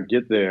passport. I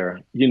get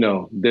there.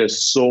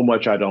 There's so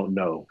much I don't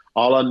know.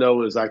 All I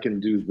know is I can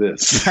do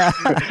this.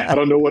 I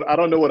don't know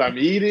what I'm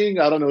eating.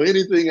 I don't know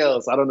anything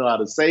else. I don't know how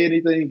to say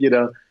anything,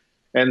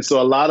 And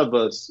so a lot of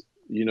us,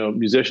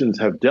 musicians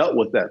have dealt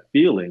with that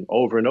feeling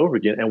over and over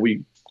again. And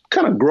we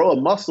kind of grow a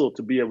muscle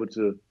to be able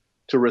to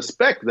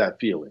respect that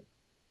feeling.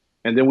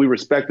 And then we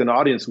respect an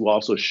audience who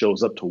also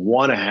shows up to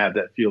want to have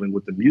that feeling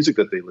with the music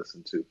that they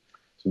listen to.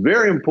 It's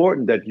very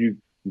important that you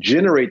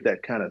generate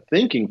that kind of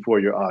thinking for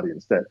your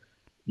audience, that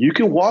you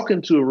can walk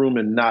into a room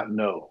and not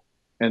know,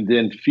 and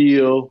then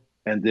feel,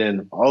 and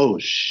then, oh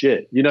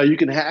shit, you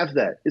can have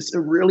that. It's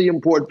really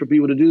important for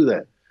people to do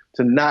that,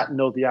 to not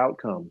know the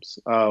outcomes.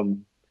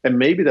 And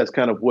maybe that's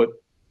kind of what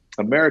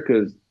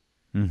America is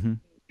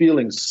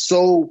feeling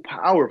so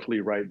powerfully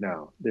right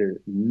now. They're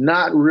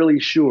not really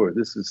sure.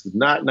 This is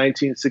not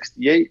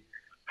 1968.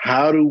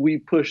 How do we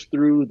push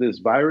through this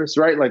virus,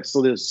 right?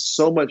 So there's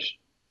so much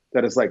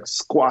that is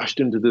squashed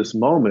into this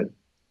moment.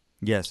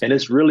 Yes. And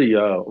it's really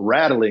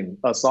rattling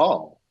us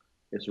all.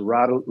 It's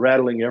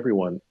rattling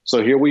everyone.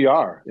 So here we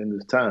are in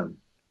this time.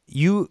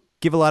 You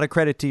give a lot of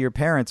credit to your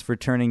parents for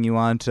turning you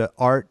on to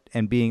art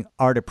and being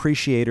art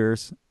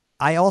appreciators.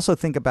 I also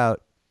think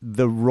about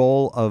the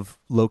role of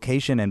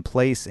location and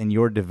place in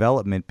your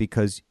development,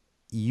 because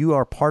you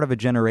are part of a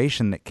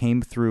generation that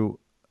came through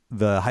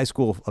the High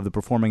School of the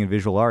Performing and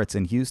Visual Arts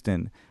in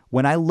Houston.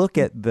 When I look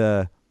at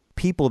the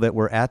people that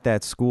were at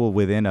that school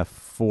within a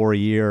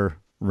 4-year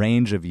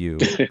range of you,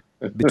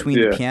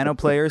 between the piano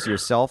players,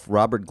 yourself,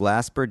 Robert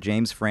Glasper,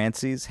 James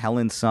Francis,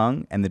 Helen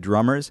Sung, and the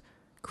drummers,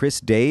 Chris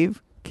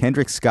Dave,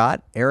 Kendrick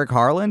Scott, Eric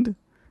Harland,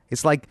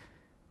 it's like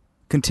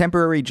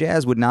contemporary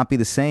jazz would not be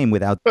the same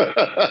without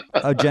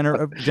a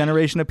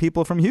generation of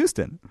people from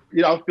Houston.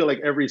 I feel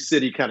like every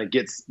city kind of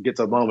gets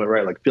a moment,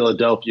 right? Like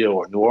Philadelphia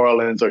or New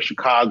Orleans or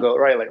Chicago,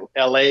 right? Like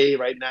LA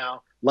right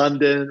now,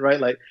 London, right?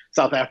 Like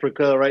South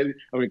Africa, right?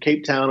 I mean,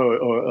 Cape Town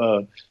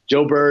or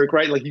Joburg,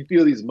 right? Like you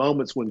feel these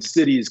moments when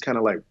cities kind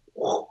of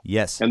whoa.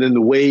 Yes. And then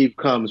the wave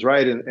comes,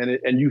 right?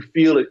 And you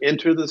feel it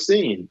enter the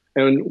scene.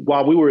 And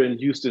while we were in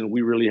Houston,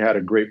 we really had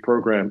a great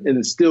program, and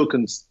it still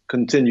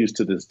continues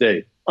to this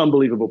day.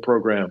 Unbelievable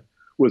program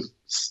with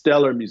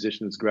stellar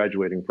musicians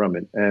graduating from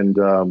it.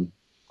 And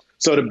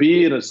so to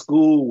be in a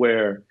school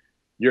where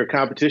your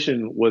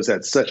competition was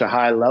at such a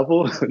high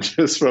level,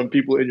 just from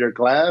people in your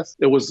class,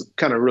 it was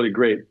kind of really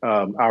great.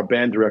 Our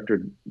band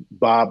director,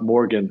 Bob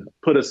Morgan,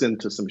 put us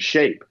into some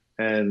shape.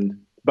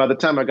 And by the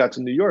time I got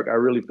to New York, I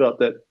really felt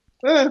that,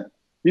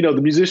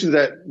 the musicians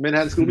at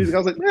Manhattan School of Music, I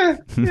was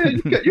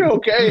like, you're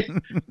okay.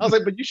 I was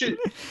like, but you should,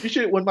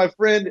 when my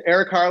friend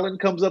Eric Harlan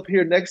comes up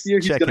here next year,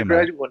 he's going to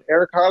graduate. When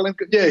Eric Harlan,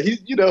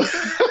 he's,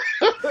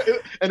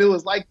 And it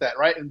was like that,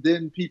 right? And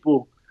then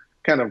people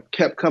kind of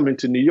kept coming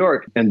to New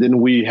York, and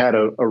then we had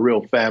a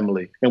real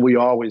family, and we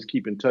always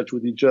keep in touch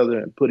with each other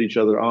and put each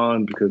other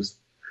on, because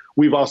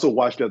we've also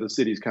watched other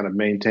cities kind of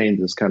maintain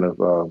this kind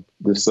of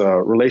this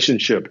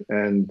relationship.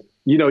 And,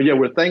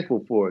 we're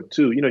thankful for it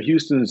too.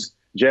 Houston's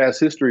jazz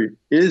history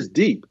is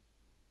deep,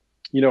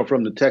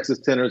 from the Texas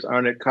tenors,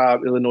 Arnett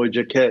Cobb, Illinois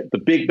Jacquet, the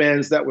big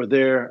bands that were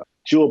there,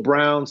 Jewel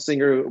Brown,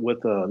 singer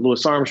with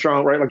Louis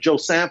Armstrong, right? Like Joe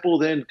Sample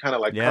then kind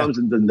of comes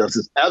and then does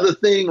this other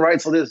thing,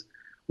 right? So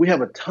we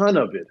have a ton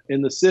of it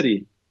in the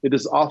city. It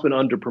is often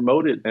under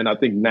promoted. And I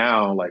think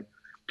now,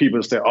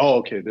 people say, oh,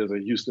 okay, there's a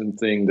Houston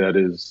thing that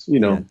is,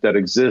 that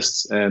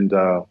exists. And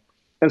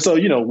so,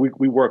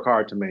 we work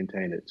hard to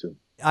maintain it too.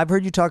 I've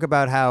heard you talk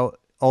about how,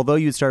 although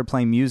you started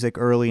playing music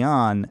early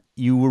on,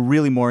 you were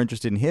really more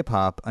interested in hip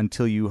hop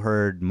until you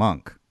heard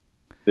Monk.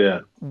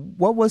 Yeah.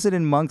 What was it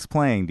in Monk's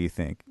playing, do you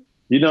think?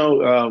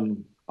 I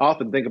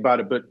often think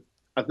about it, but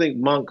I think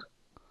Monk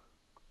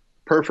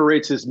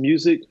perforates his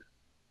music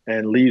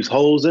and leaves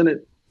holes in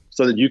it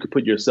so that you could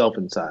put yourself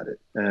inside it.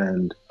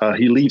 And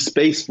he leaves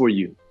space for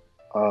you.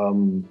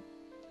 And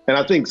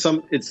I think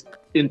it's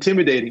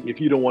intimidating if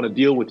you don't want to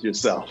deal with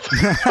yourself.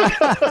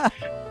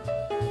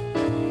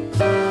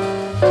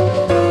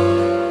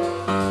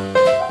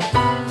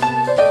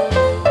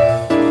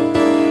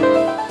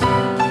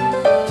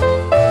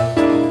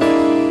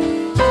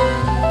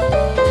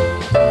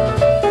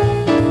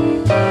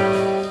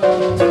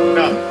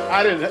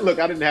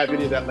 I didn't have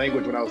any of that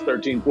language when I was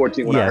 13,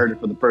 14, when I heard it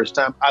for the first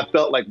time. I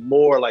felt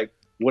more like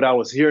what I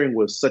was hearing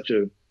was such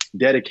a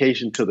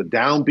dedication to the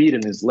downbeat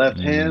in his left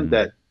hand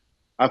that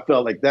I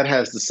felt like that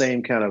has the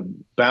same kind of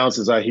bounce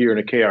as I hear in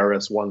a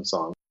KRS-One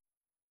song.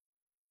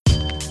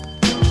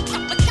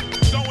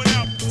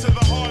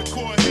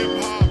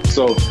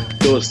 So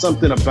there was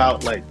something about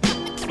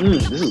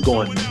this is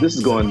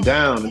going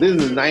down. And then in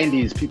the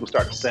 90s, people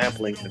started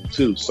sampling him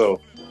too.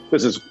 So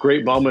there's this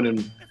great moment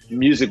in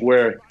music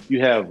where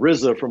you have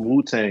RZA from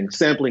Wu-Tang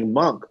sampling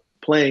Monk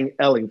playing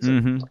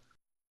Ellington.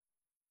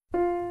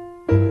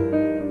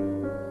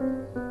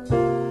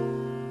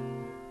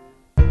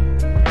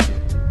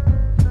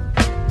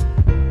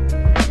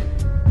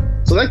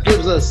 So that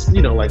gives us,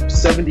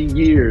 70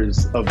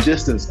 years of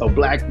distance of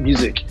black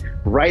music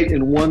right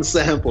in one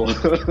sample.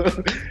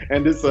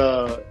 And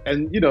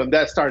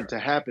that started to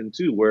happen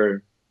too,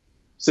 where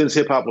since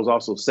hip hop was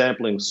also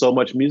sampling so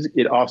much music,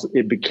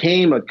 it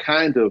became a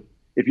kind of,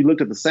 if you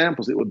looked at the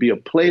samples, it would be a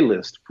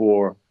playlist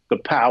for the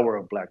power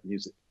of black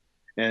music.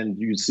 And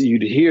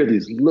you'd hear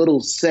these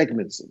little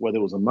segments, whether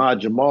it was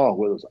Ahmad Jamal,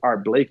 whether it was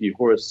Art Blakey,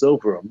 Horace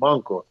Silver, or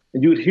Monk,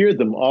 and you'd hear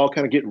them all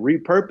kind of get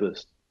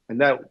repurposed.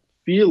 And that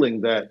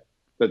feeling that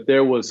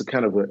there was a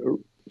kind of a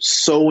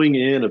sewing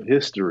in of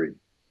history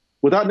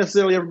without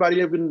necessarily everybody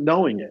even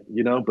knowing it,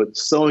 but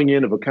sewing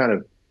in of a kind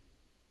of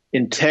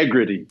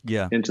integrity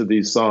into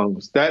these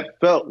songs. That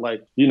felt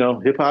like,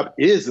 hip hop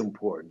is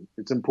important.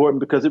 It's important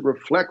because it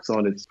reflects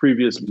on its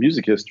previous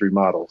music history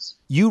models.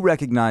 You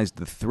recognized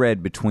the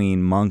thread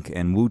between Monk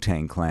and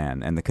Wu-Tang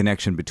Clan and the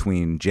connection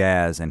between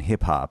jazz and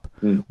hip hop,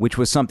 which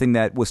was something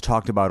that was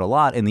talked about a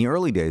lot in the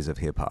early days of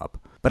hip hop.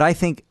 But I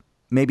think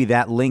maybe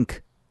that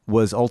link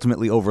was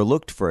ultimately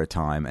overlooked for a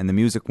time, and the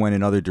music went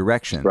in other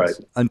directions,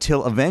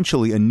 until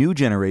eventually a new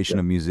generation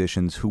of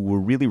musicians who were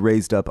really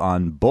raised up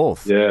on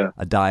both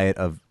a diet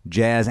of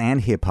jazz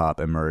and hip-hop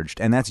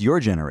emerged, and that's your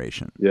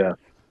generation. Yeah.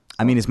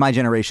 I mean, it's my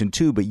generation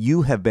too, but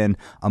you have been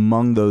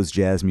among those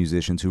jazz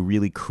musicians who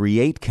really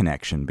create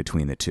connection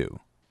between the two.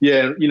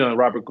 Yeah,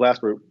 Robert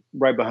Glasper,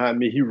 right behind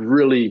me, he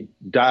really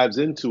dives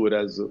into it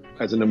as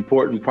an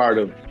important part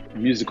of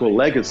musical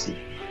legacy.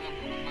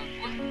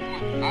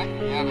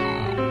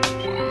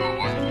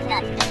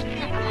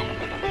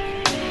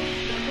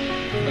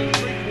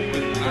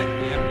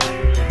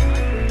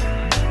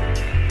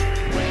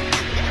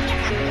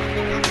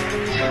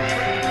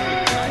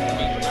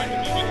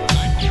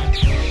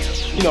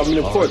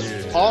 Of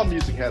course, all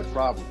music has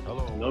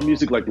problems.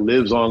 Music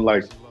lives on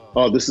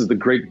this is the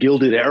great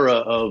gilded era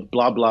of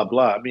blah, blah,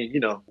 blah. I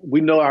mean,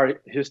 we know our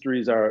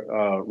histories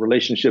are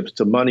relationships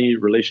to money,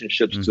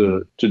 relationships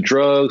to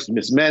drugs,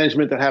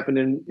 mismanagement that happened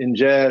in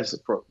jazz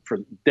for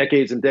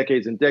decades and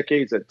decades and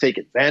decades that take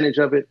advantage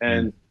of it.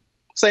 And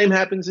same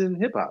happens in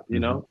hip hop,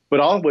 but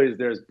always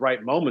there's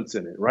bright moments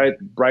in it, right?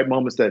 Bright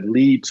moments that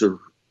lead to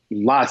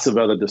lots of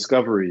other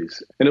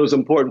discoveries. And it was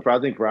important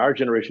for our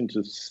generation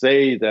to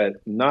say that,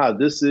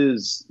 this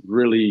is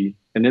really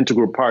an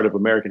integral part of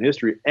American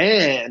history.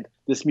 And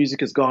this music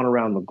has gone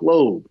around the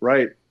globe,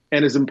 right?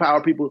 And has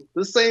empowered people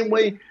the same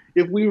way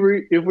if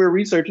we're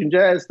researching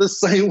jazz, the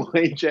same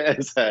way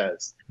jazz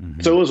has.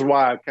 So it was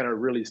why I kind of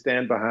really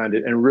stand behind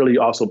it and really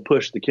also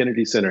push the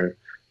Kennedy Center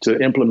to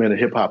implement a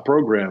hip hop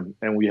program.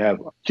 And we have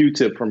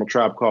Q-Tip from A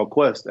Tribe Called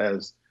Quest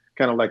as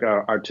kind of like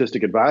our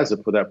artistic advisor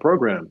for that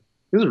program.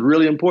 This is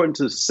really important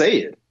to say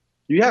it.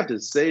 You have to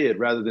say it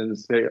rather than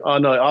say, oh,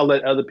 no, I'll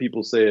let other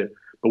people say it,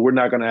 but we're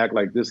not going to act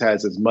like this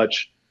has as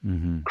much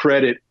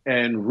credit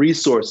and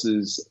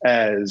resources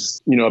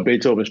as, you know, a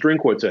Beethoven string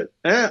quartet.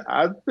 And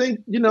I think,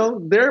 you know,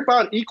 they're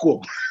about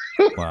equal.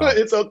 Wow.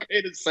 It's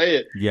okay to say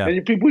it. Yeah.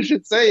 And people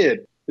should say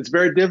it. It's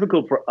very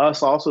difficult for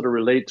us also to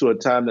relate to a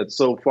time that's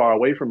so far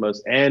away from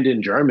us and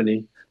in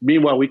Germany.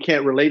 Meanwhile, we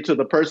can't relate to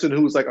the person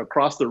who's like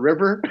across the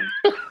river.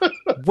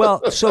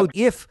 Well, so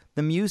if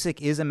the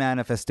music is a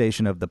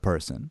manifestation of the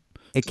person,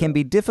 it can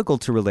be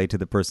difficult to relate to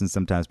the person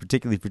sometimes,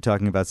 particularly if you're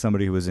talking about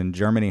somebody who was in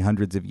Germany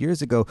hundreds of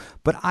years ago.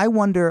 But I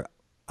wonder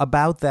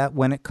about that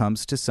when it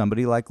comes to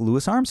somebody like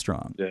Louis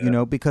Armstrong, you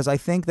know, because I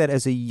think that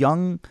as a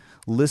young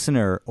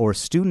listener or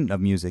student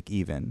of music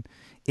even,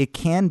 it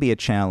can be a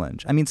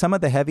challenge. I mean, some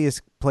of the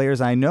heaviest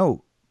players I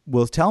know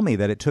will tell me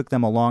that it took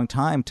them a long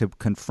time to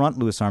confront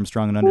Louis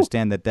Armstrong and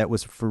understand that that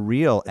was for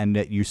real and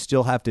that you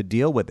still have to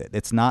deal with it.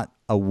 It's not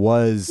a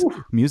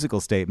musical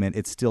statement.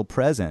 It's still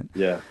present.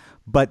 Yeah.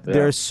 But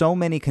there are so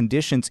many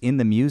conditions in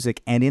the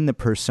music and in the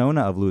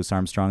persona of Louis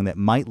Armstrong that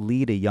might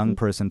lead a young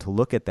person to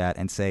look at that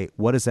and say,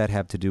 what does that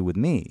have to do with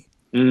me?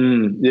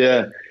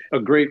 Yeah. A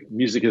great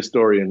music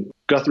historian,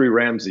 Guthrie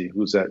Ramsey,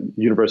 who's at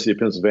University of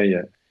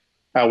Pennsylvania.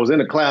 I was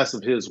in a class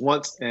of his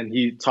once, and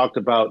he talked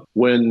about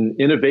when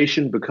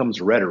innovation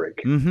becomes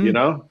rhetoric, you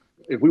know?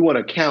 If we want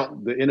to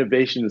count the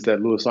innovations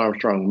that Louis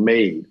Armstrong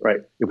made,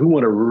 right? If we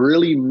want to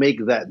really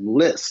make that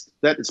list,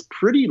 that is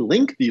pretty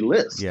lengthy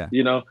list,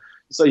 you know?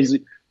 So he's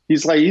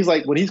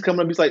like, when he's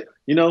coming up, he's like,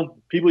 you know,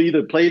 people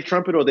either played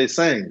trumpet or they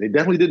sang. They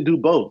definitely didn't do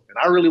both. And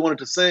I really wanted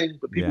to sing,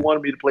 but people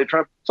wanted me to play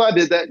trumpet. So I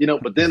did that, you know,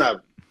 but then I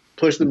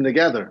pushed them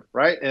together,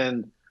 right?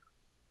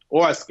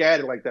 Or I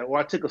scattered like that, or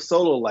I took a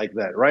solo like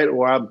that, right?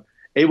 Or I'm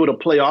able to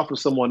play off of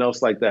someone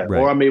else like that,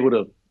 or I'm able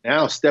to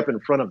now step in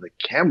front of the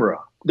camera.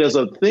 There's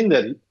a thing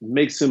that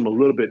makes him a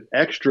little bit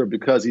extra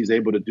because he's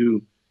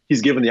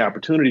given the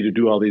opportunity to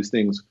do all these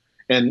things.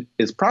 And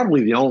it's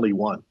probably the only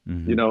one,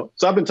 you know?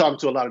 So I've been talking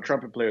to a lot of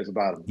trumpet players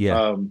about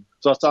him.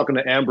 So I was talking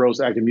to Ambrose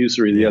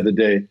Akamusiri the other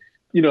day.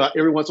 You know,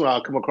 every once in a while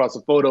I'll come across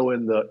a photo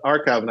in the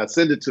archive and I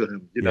send it to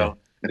him, you know?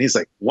 And he's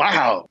like,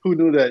 wow, who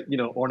knew that, you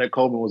know, Ornette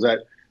Coleman was at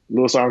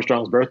Louis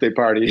Armstrong's birthday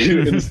party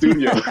in the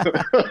studio,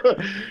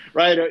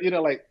 right? You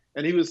know, like,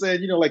 and he was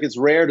saying, you know, like it's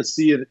rare to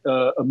see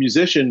a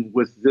musician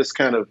with this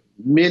kind of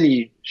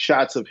many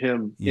shots of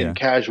him in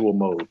casual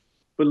mode.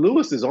 But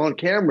Louis is on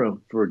camera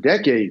for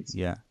decades.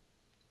 Yeah.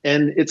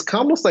 And it's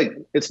almost like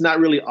it's not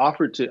really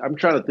offered to, I'm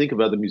trying to think of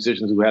other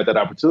musicians who had that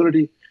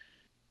opportunity.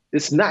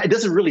 It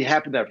doesn't really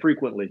happen that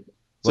frequently.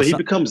 So he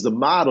becomes the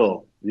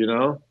model, you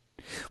know?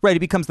 Right, he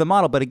becomes the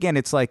model. But again,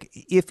 it's like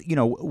if, you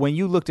know, when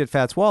you looked at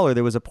Fats Waller,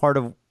 there was a part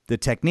of the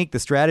technique, the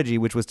strategy,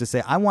 which was to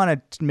say, I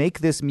want to make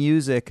this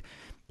music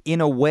in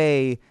a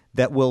way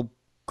that will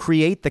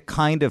create the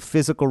kind of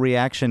physical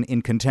reaction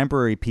in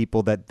contemporary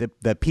people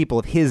that people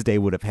of his day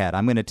would have had.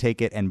 I'm going to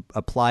take it and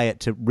apply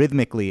it to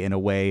rhythmically in a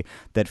way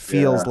that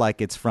feels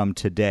like it's from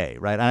today,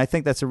 right? And I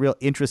think that's a real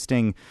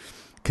interesting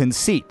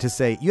conceit to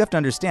say, you have to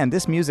understand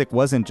this music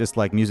wasn't just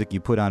like music you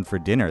put on for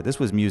dinner. This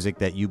was music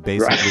that you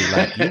basically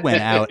you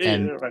went out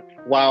and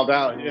wild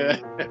out,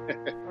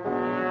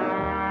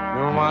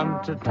 No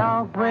one to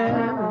talk with,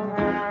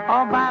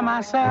 all by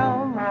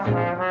myself.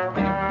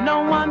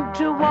 No one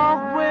to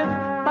walk with,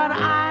 but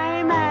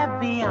I'm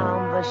happy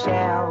on the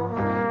shelf.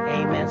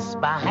 Ain't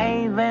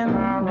misbehaving,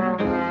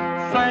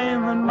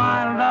 saving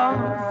my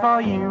love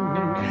for you,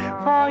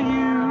 for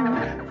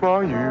you,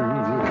 for you,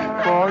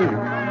 for you.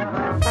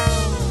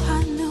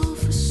 I know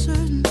for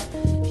certain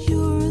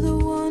you're the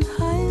one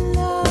I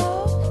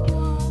love.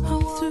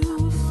 I'm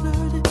through with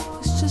flirting,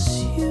 it's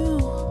just you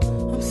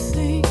I'm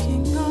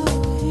thinking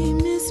of.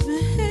 Ain't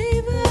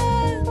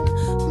misbehaving,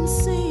 I'm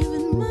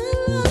saving my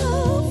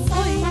love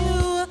for you,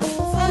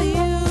 for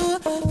you,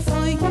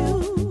 for you, for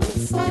you,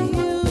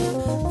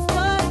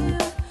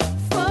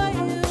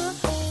 for you,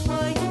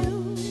 for you,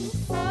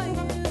 for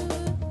you.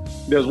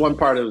 There's one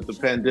part of the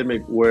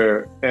pandemic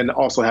where, and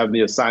also having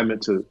the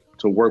assignment to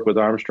work with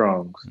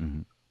Armstrong's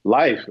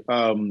life,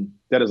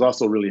 that is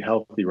also really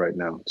healthy right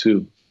now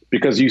too,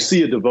 because you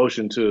see a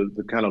devotion to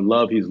the kind of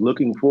love he's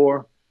looking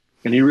for,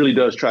 and he really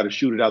does try to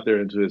shoot it out there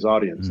into his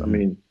audience. I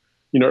mean,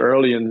 you know,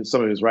 early in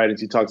some of his writings,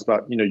 he talks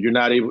about, you know, you're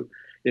not able,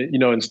 you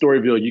know, in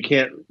Storyville, you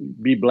can't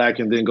be black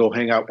and then go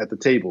hang out at the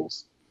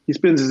tables. He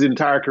spends his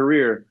entire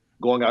career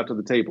going out to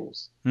the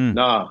tables.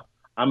 Nah,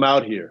 I'm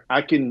out here.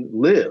 I can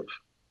live.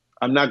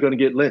 I'm not going to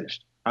get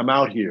lynched. I'm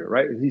out here,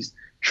 right? And he's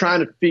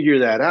trying to figure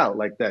that out,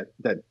 like that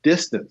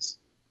distance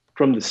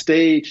from the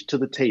stage to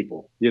the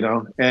table, you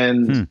know?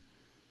 And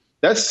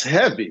that's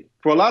heavy.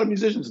 For a lot of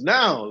musicians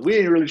now, we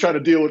ain't really trying to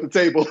deal with the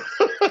table.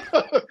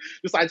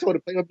 Just I just want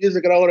to play my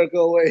music and I want to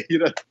go away, you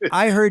know?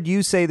 I heard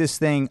you say this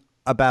thing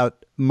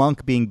about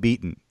Monk being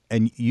beaten,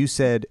 and you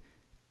said,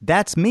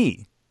 that's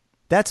me.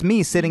 That's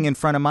me sitting in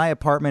front of my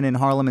apartment in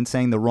Harlem and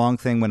saying the wrong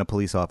thing when a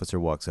police officer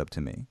walks up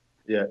to me.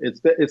 Yeah, it's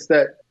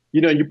that you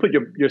know, you put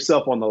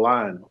yourself on the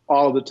line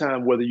all the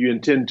time, whether you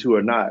intend to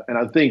or not. And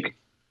I think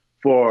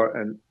for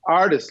an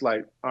artist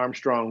like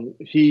Armstrong,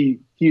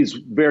 he's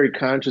very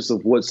conscious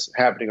of what's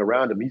happening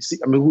around him.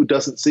 Who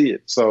doesn't see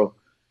it? So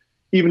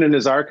even in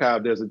his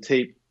archive, there's a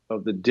tape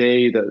of the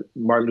day that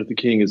Martin Luther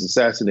King is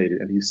assassinated,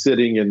 and he's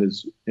sitting in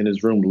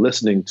his room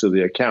listening to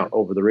the account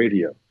over the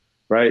radio,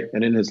 right?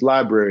 And in his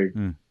library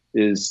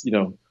is,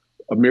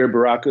 Amir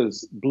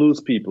Baraka's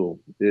Blues People,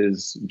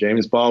 is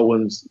James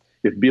Baldwin's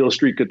If Beale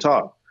Street Could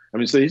Talk. I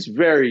mean, so he's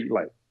very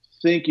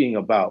thinking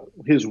about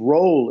his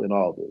role in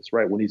all this,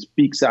 right? When he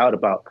speaks out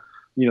about,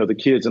 the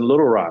kids in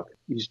Little Rock,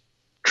 he's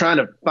trying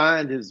to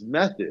find his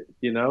method,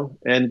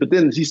 but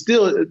then he's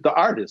still the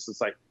artist.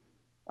 It's like,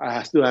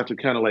 I still have to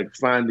kind of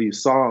find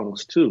these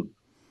songs too.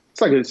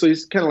 It's so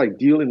he's kind of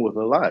dealing with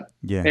a lot.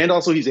 Yeah. And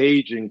also he's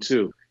aging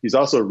too. He's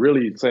also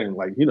really saying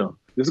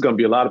this is going to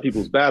be a lot of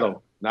people's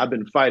battle. And I've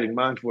been fighting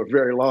mine for a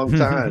very long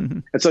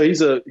time. And so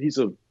he's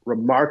a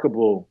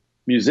remarkable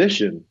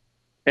musician.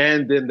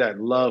 And then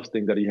that love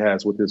thing that he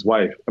has with his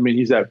wife. I mean,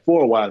 he's had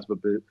 4 wives, but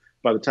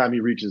by the time he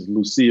reaches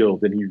Lucille,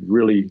 then he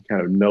really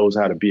kind of knows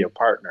how to be a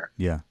partner.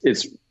 Yeah.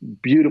 It's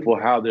beautiful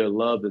how their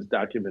love is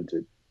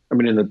documented. I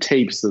mean, in the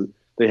tapes that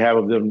they have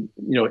of them,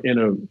 in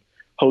a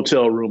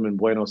hotel room in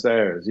Buenos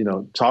Aires,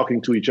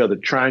 talking to each other,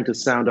 trying to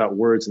sound out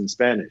words in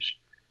Spanish.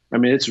 I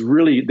mean, it's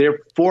really their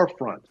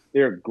forefront.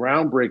 They're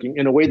groundbreaking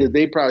in a way that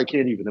they probably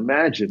can't even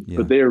imagine,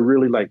 but they're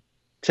really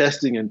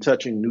testing and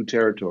touching new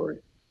territory.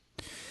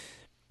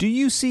 Do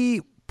you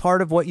see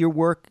part of what your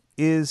work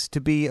is to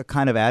be a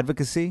kind of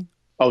advocacy?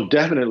 Oh,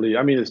 definitely.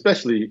 I mean,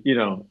 especially,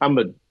 I'm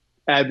an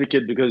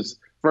advocate because,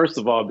 first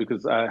of all,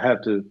 because I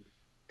have to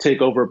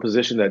take over a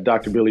position that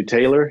Dr. Billy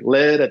Taylor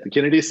led at the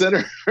Kennedy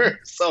Center.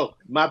 So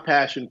my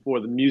passion for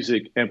the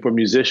music and for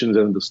musicians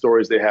and the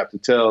stories they have to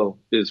tell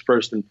is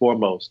first and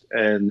foremost.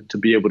 And to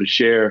be able to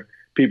share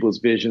people's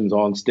visions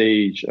on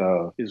stage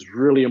is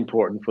really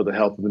important for the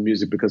health of the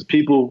music, because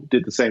people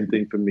did the same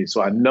thing for me.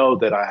 So I know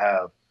that I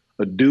have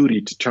a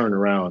duty to turn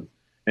around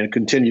and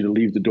continue to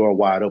leave the door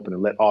wide open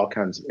and let all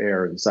kinds of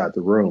air inside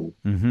the room.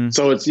 Mm-hmm.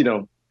 So it's,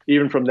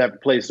 even from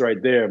that place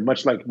right there,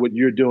 much like what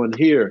you're doing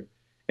here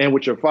and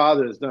what your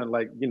father has done,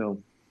 I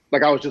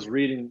was just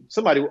reading,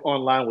 somebody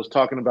online was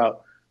talking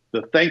about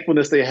the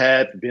thankfulness they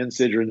had for Ben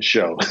Sidran's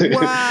show.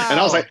 Wow. And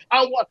I was like,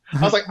 I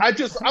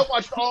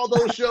watched all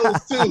those shows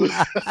too.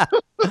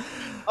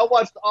 I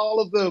watched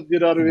all of them, you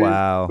know what I mean?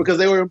 Wow. Because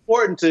they were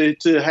important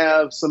to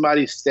have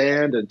somebody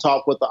stand and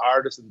talk with the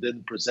artist and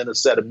then present a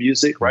set of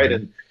music, right?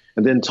 Mm-hmm.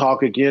 And then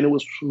talk again. It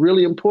was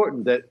really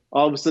important that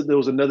all of a sudden there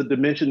was another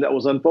dimension that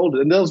was unfolded.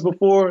 And that was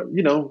before,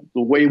 the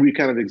way we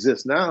kind of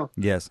exist now.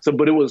 Yes. So,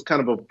 but it was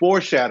kind of a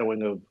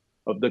foreshadowing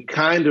of the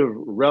kind of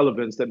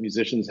relevance that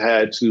musicians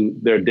had to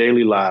their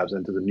daily lives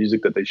and to the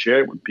music that they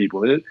shared with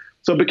people. And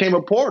so it became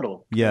a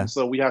portal. Yeah. And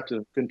so we have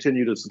to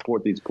continue to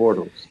support these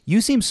portals. You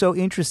seem so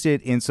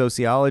interested in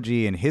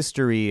sociology and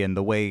history and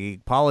the way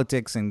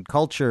politics and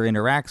culture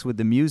interacts with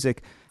the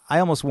music. I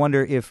almost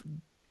wonder if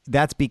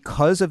that's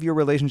because of your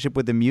relationship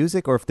with the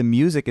music, or if the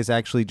music is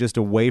actually just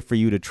a way for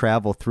you to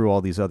travel through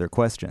all these other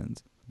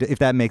questions, if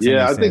that makes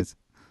any sense.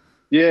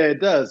 Yeah,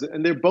 it does.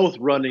 And they're both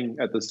running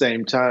at the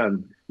same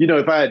time.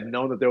 If I had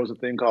known that there was a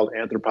thing called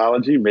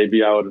anthropology,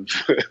 maybe I would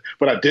have,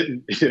 but I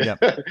didn't. Yep.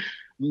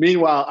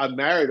 Meanwhile, I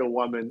married a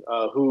woman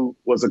who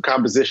was a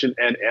composition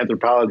and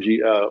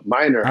anthropology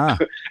minor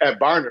at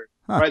Barnard.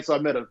 Huh. Right. So I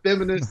met a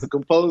feminist, a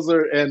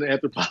composer, and an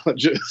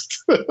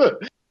anthropologist.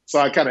 So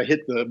I kind of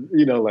hit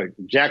the,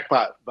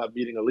 jackpot by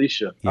meeting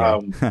Alicia,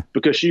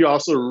 because she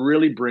also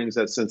really brings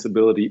that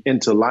sensibility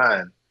into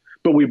line.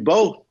 But we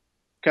both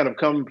kind of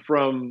come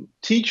from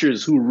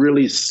teachers who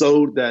really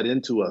sewed that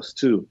into us,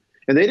 too.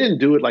 And they didn't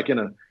do it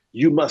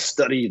you must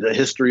study the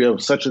history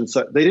of such and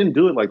such. They didn't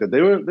do it like that.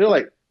 They're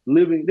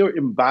living, they were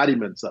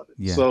embodiments of it.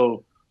 Yeah.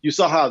 So you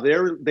saw how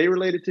they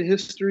related to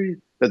history,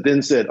 that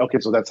then said, okay,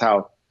 so that's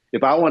how,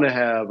 if I want to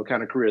have a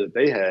kind of career that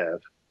they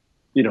have,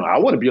 I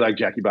want to be like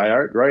Jackie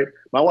Bayard, right?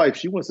 My wife,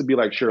 she wants to be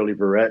like Shirley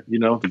Verrett,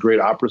 the great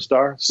opera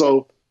star.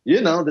 So,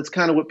 that's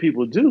kind of what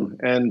people do.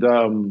 And,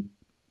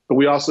 but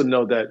we also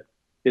know that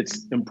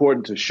it's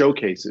important to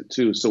showcase it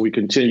too. So we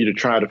continue to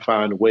try to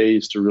find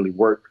ways to really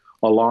work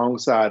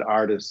alongside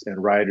artists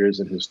and writers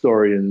and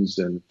historians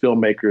and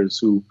filmmakers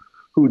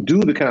who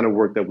do the kind of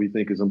work that we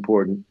think is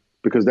important,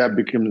 because that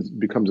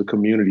becomes a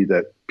community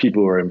that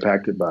people are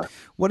impacted by.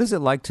 What is it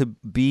like to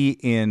be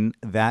in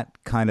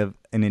that kind of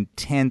an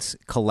intense,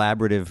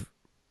 collaborative,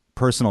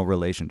 personal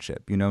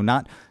relationship?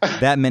 Not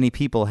that many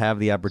people have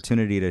the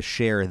opportunity to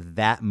share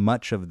that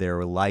much of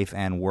their life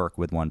and work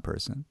with one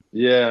person.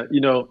 Yeah,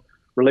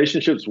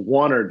 relationships,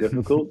 one, are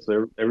difficult.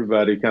 So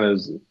everybody kind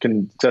of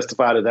can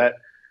testify to that.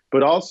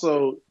 But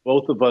also,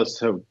 both of us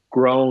have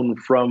grown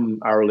from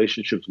our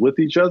relationships with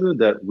each other,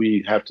 that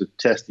we have to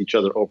test each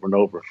other over and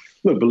over.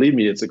 Look, believe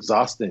me, it's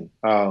exhausting.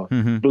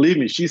 Believe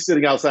me, she's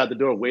sitting outside the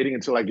door waiting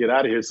until I get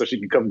out of here so she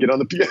can come get on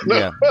the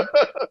piano.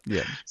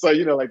 Yeah. So,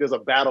 there's a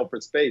battle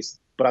for space.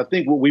 But I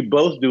think what we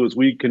both do is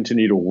we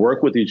continue to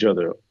work with each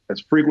other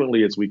as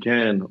frequently as we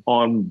can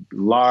on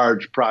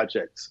large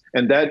projects.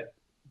 And that,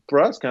 for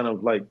us, kind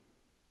of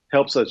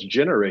helps us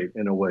generate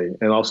in a way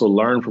and also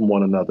learn from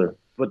one another.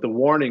 But the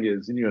warning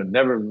is,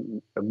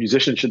 a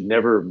musician should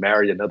never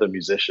marry another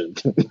musician.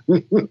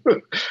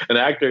 An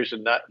actor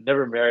should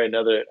never marry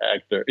another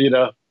actor.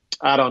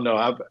 I don't know.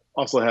 I've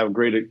also have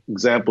great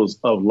examples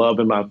of love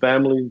in my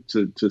family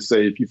to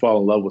say if you fall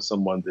in love with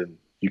someone, then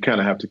you kind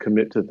of have to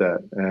commit to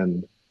that.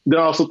 And then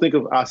I also think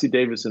of Ossie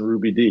Davis and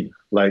Ruby Dee,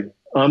 like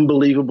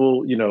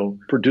unbelievable,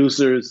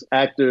 producers,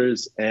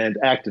 actors, and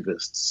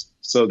activists.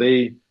 So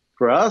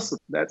for us,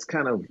 that's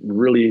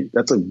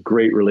that's a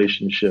great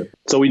relationship.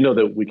 So we know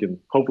that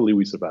hopefully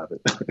we survive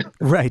it.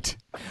 Right.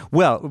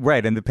 Well,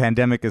 right. And the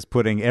pandemic is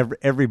putting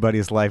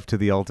everybody's life to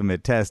the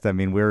ultimate test. I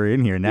mean, we're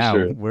in here now.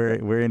 Sure.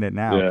 We're in it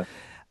now. Yeah.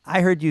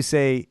 I heard you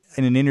say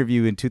in an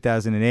interview in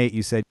 2008,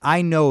 you said,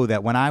 I know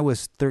that when I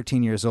was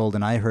 13 years old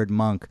and I heard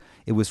Monk,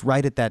 it was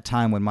right at that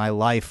time when my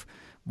life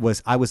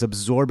I was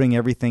absorbing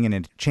everything and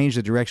it changed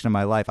the direction of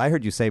my life. I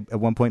heard you say at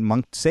one point,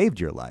 Monk saved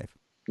your life.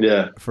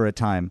 Yeah. For a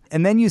time.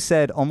 And then you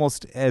said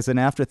almost as an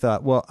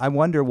afterthought, well, I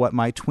wonder what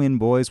my twin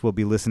boys will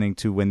be listening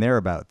to when they're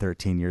about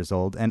 13 years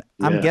old. And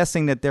I'm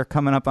guessing that they're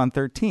coming up on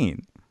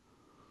 13.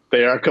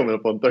 They are coming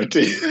up on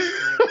 13.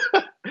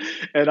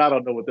 And I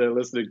don't know what they're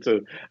listening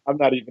to. I'm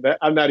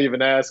not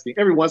even asking.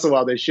 Every once in a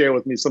while they share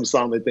with me some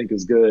song they think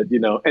is good,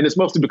 and it's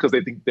mostly because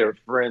they think their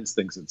friends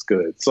thinks it's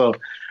good. So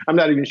I'm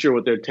not even sure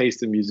what their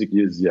taste in music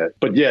is yet.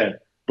 But yeah,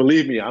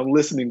 believe me, I'm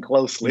listening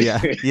closely.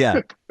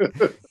 Yeah.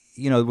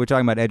 We're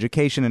talking about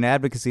education and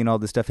advocacy and all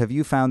this stuff. Have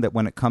you found that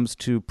when it comes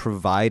to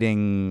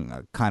providing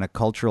a kind of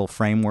cultural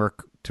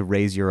framework to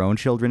raise your own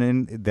children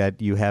in,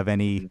 that you have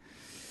any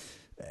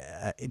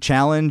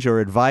challenge or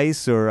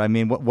advice? Or, I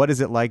mean, what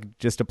is it like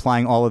just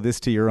applying all of this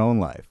to your own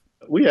life?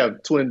 We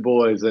have twin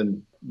boys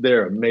and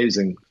they're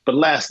amazing. But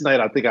last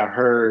night, I think I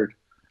heard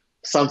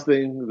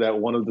something that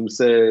one of them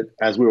said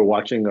as we were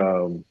watching, I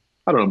don't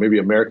know, maybe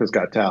America's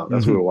Got Talent.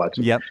 That's what we were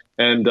watching. Yep.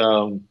 And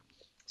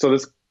so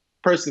this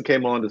person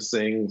came on to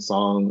sing a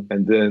song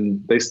and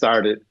then they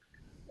started.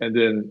 And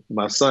then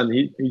my son,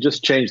 he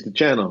just changed the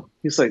channel.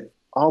 He's like,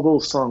 all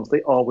those songs,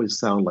 they always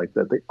sound like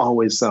that. They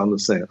always sound the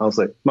same. I was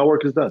like, my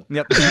work is done.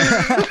 Yep.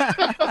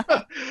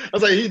 I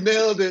was like, he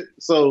nailed it.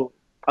 So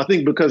I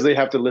think because they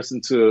have to listen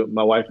to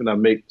my wife and I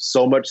make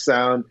so much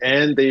sound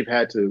and they've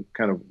had to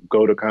kind of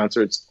go to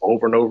concerts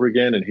over and over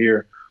again and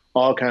hear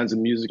all kinds of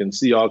music and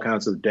see all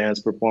kinds of dance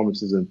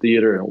performances in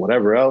theater and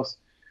whatever else,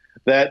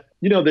 that,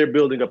 they're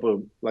building up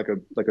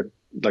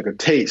a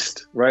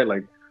taste, right?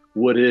 Like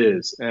what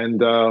is.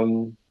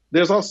 And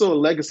there's also a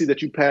legacy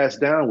that you pass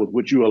down with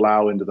what you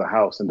allow into the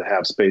house and to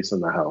have space in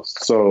the house.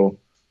 So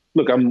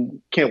look,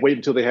 can't wait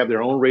until they have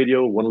their own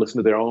radio, want to listen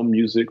to their own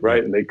music,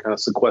 right? And they kind of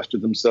sequester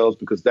themselves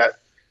because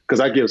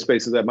I give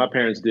space to that. My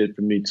parents did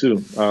for me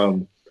too.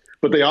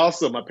 But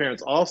my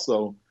parents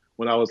also,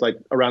 when I was like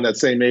around that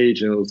same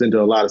age and was into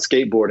a lot of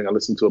skateboarding, I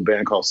listened to a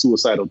band called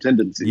Suicidal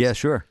Tendencies. Yeah,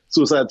 sure.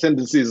 Suicidal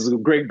Tendencies is a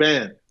great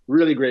band,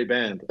 really great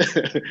band.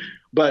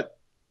 But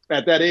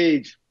at that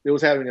age, it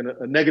was having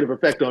a negative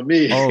effect on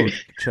me. Oh,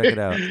 check it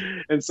out.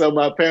 And so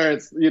my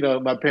parents,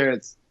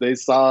 they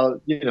saw,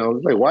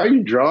 like, why are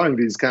you drawing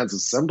these kinds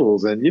of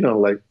symbols? And,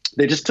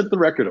 they just took the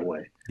record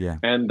away. Yeah.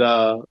 And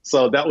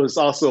so that was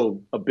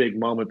also a big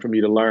moment for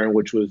me to learn,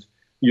 which was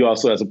you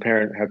also as a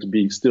parent have to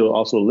be still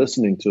also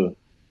listening to it.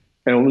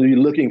 And when you're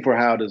looking for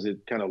how does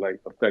it kind of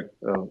like affect,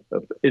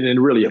 it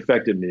really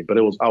affected me. But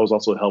I was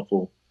also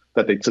helpful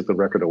that they took the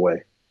record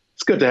away.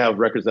 It's good to have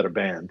records that are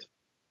banned.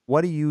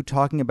 What are you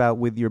talking about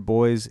with your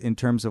boys in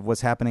terms of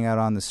what's happening out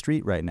on the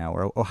street right now?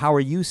 Or how are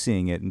you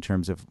seeing it in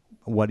terms of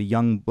what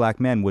young black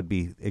men would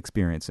be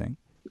experiencing?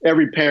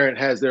 Every parent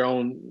has their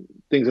own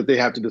things that they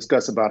have to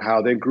discuss about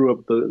how they grew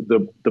up,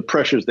 the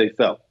pressures they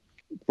felt.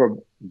 For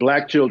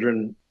black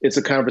children, it's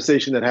a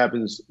conversation that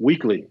happens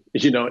weekly.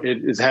 It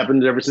has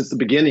happened ever since the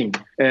beginning.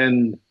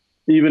 And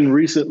even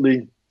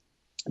recently,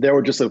 there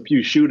were just a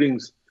few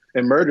shootings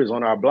and murders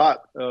on our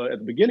block at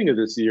the beginning of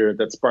this year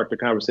that sparked a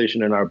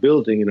conversation in our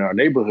building, in our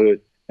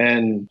neighborhood.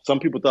 And some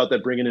people thought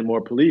that bringing in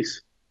more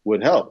police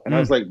would help. And I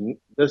was like,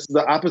 this is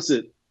the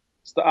opposite.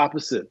 It's the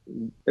opposite.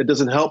 It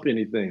doesn't help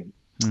anything.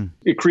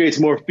 It creates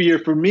more fear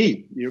for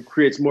me. It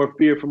creates more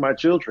fear for my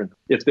children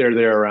if they're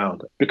there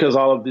around because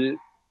all of the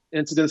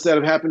incidents that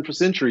have happened for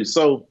centuries.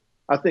 So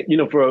I think,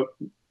 for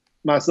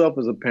myself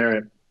as a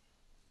parent,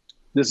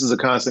 this is a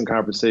constant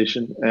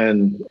conversation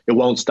and it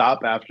won't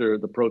stop after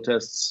the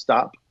protests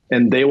stop.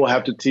 And they will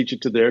have to teach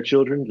it to their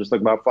children, just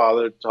like my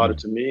father taught it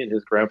to me and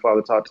his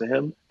grandfather taught to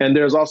him. And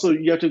there's also,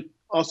 you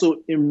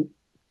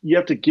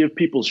have to give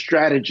people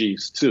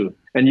strategies too.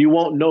 And you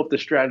won't know if the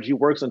strategy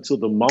works until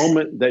the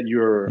moment that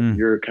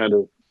you're kind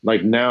of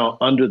like now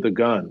under the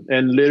gun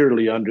and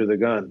literally under the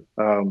gun.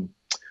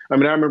 I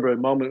remember a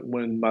moment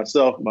when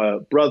myself, my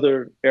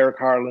brother, Eric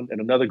Harlan,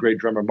 and another great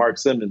drummer, Mark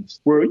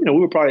Simmons, we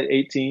were probably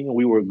 18 and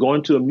we were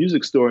going to a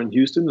music store in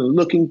Houston and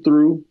looking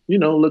through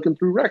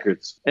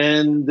records.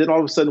 And then all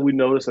of a sudden we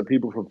noticed that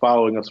people were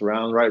following us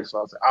around, right? So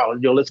I was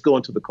like, let's go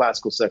into the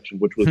classical section,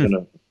 which was in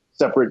a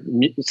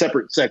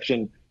separate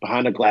section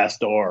behind a glass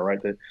door,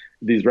 right? That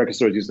these record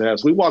stores used to have.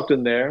 So we walked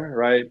in there,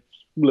 right?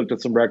 We looked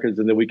at some records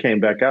and then we came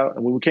back out.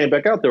 And when we came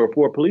back out, there were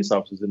 4 police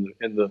officers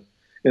in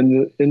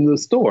in the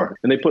store.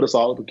 And they put us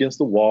all up against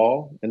the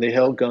wall and they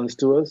held guns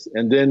to us.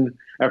 And then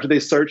after they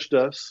searched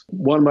us,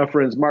 one of my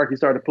friends, Mark, he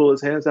started to pull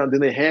his hands down.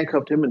 Then they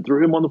handcuffed him and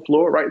threw him on the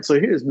floor. Right. So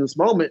here's this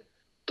moment,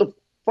 the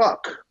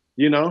fuck,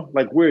 you know,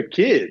 like we're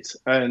kids.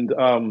 And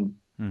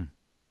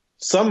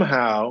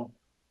somehow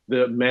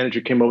the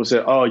manager came over and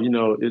said, oh, you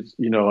know, it's,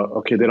 you know,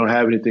 okay, they don't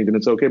have anything, then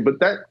it's okay. But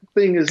that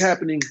thing is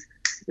happening.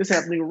 It's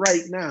happening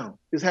right now.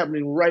 It's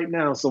happening right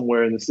now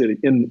somewhere in the city,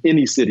 in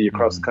any city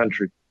across the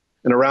country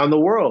and around the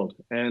world.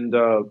 And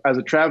as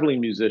a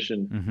traveling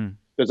musician,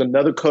 there's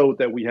another code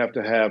that we have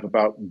to have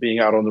about being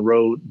out on the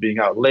road, being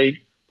out late,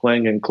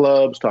 playing in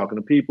clubs, talking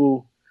to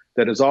people.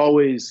 That is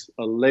always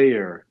a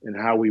layer in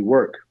how we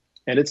work.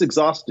 And it's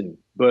exhausting,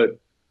 but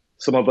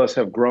some of us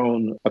have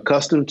grown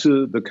accustomed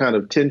to the kind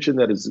of tension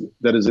that is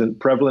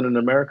prevalent in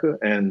America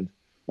and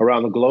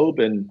around the globe.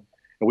 And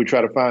we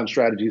try to find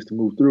strategies to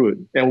move through it.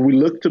 And we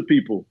look to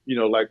people, you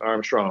know, like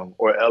Armstrong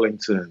or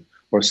Ellington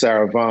or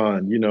Sarah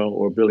Vaughan, you know,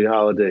 or Billie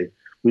Holiday.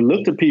 We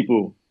look to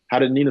people. How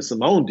did Nina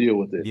Simone deal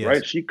with it,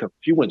 right? She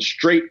went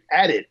straight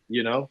at it,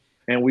 you know,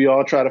 and we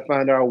all try to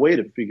find our way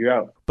to figure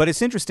out. But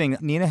it's interesting.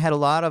 Nina had a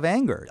lot of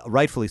anger,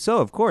 rightfully so,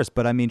 of course.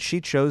 But I mean, she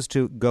chose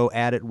to go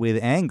at it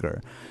with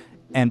anger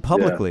and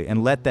publicly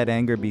and let that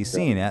anger be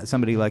seen.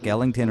 Somebody like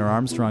Ellington or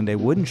Armstrong, they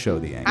wouldn't show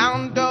the anger.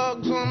 Hound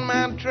dogs on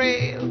my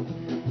trail.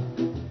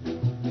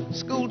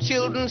 School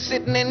children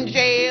sitting in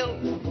jail.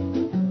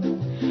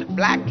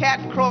 Black cat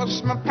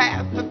crossed my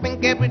path. I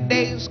think every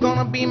day's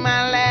gonna be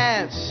my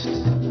last.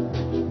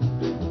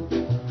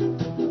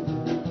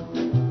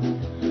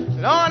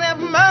 Lord have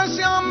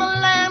mercy on the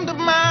land of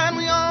mine.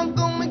 We all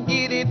gonna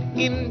get it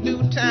in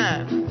due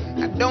time.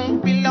 I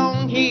don't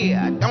belong here.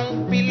 I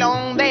don't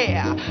belong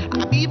there.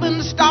 I've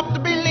even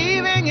stopped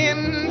believing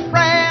in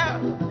prayer.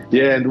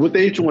 Yeah, and what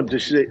they each wanted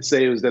to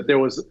say was that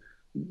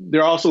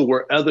there also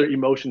were other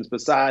emotions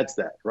besides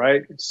that,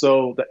 right?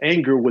 So the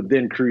anger would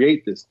then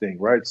create this thing,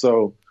 right?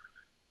 So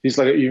he's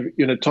like,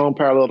 in a tone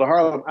parallel to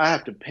Harlem, I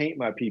have to paint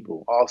my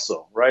people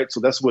also, right? So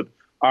that's what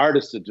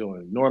artists are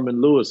doing.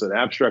 Norman Lewis, an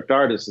abstract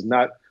artist, is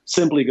not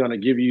simply going to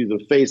give you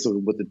the face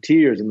with the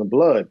tears and the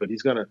blood, but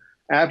he's going to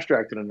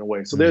abstract it in a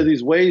way. So there are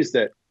these ways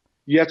that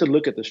you have to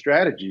look at the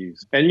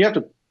strategies and you have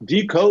to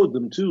decode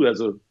them too,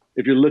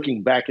 if you're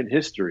looking back in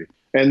history.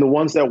 And the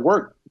ones that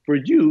work for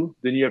you,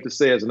 then you have to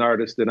say as an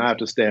artist, then I have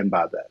to stand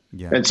by that.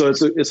 Yeah. And so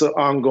it's an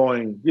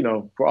ongoing, you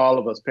know, for all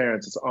of us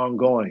parents, it's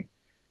ongoing.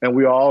 And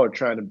we all are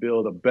trying to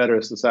build a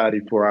better society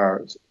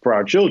for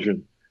our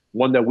children,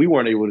 one that we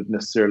weren't able to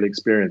necessarily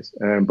experience.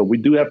 But we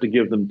do have to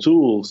give them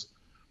tools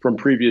from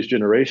previous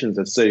generations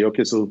that say,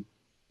 okay, so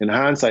in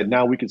hindsight,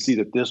 now we can see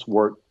that this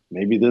worked.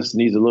 Maybe this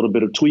needs a little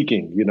bit of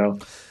tweaking, you know,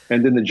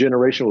 and then the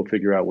generation will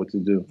figure out what to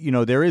do. You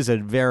know, there is a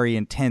very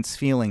intense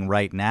feeling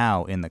right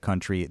now in the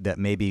country that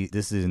maybe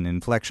this is an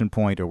inflection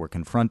point or we're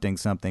confronting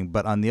something.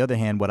 But on the other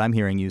hand, what I'm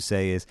hearing you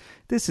say is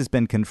this has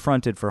been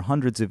confronted for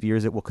hundreds of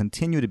years. It will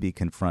continue to be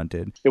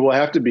confronted. It will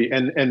have to be.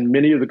 And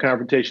many of the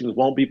confrontations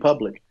won't be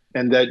public,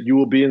 and that you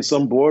will be in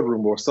some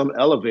boardroom or some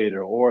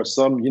elevator or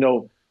some, you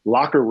know,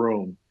 locker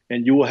room.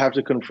 And you will have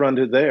to confront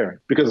it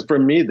there. Because for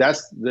me,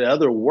 that's the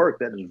other work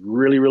that is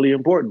really, really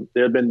important.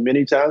 There have been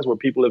many times where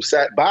people have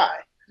sat by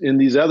in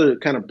these other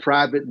kind of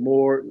private,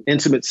 more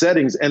intimate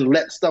settings and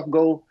let stuff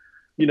go,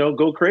 you know,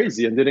 go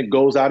crazy. And then it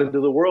goes out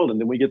into the world. And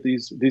then we get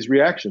these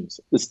reactions,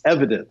 this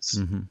evidence.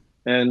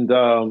 And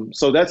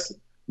so that's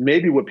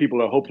maybe what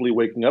people are hopefully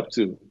waking up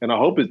to. And I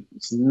hope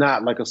it's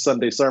not like a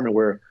Sunday sermon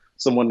where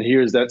someone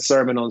hears that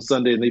sermon on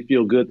Sunday and they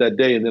feel good that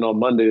day. And then on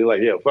Monday, they're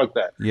like, yeah, fuck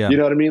that. Yeah. You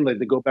know what I mean? Like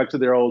they go back to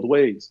their old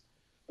ways.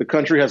 The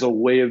country has a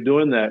way of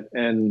doing that.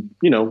 And,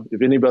 you know,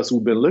 if any of us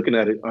who've been looking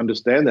at it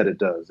understand that it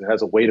does, it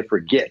has a way to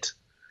forget.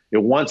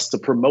 It wants to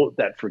promote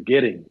that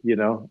forgetting, you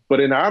know, but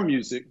in our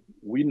music,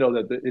 we know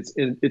that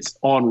it's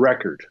on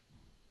record.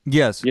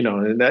 Yes. You know,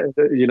 and that,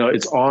 you know,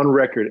 it's on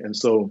record. And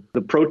so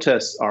the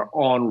protests are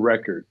on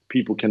record.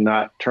 People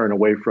cannot turn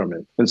away from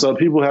it. And so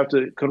people have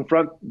to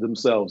confront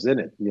themselves in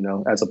it, you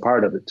know, as a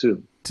part of it,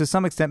 too. To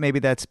some extent, maybe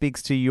that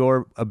speaks to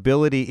your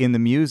ability in the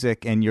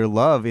music and your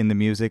love in the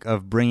music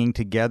of bringing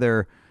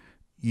together,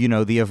 you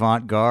know, the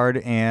avant-garde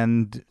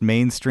and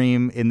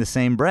mainstream in the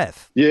same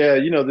breath. Yeah,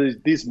 you know,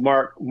 these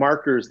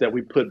markers that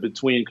we put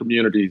between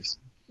communities.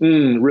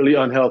 Really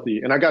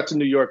unhealthy. And I got to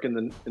New York in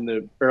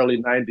the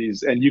early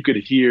 90s, and you could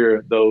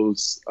hear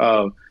those,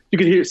 you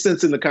could hear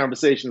sense in the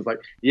conversations like,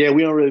 yeah,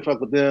 we don't really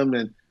fuck with them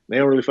and they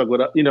don't really fuck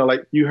with us. You know,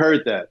 like you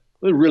heard that.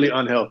 It was really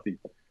unhealthy,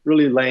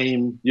 really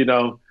lame, you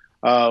know.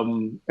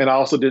 And I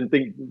also didn't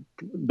think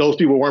those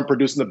people weren't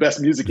producing the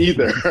best music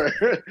either.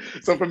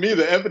 So for me,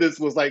 the evidence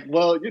was like,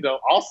 well, you know,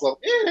 also.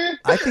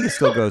 I think it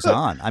still goes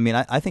on. I mean,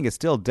 I think it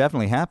still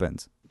definitely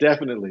happens.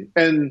 Definitely.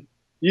 And,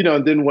 you know,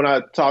 and then when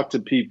I talk to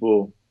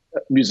people,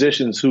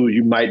 musicians who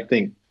you might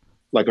think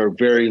like are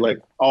very like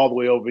all the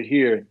way over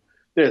here,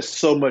 there's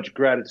so much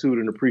gratitude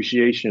and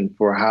appreciation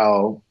for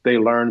how they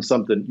learned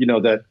something, you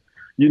know that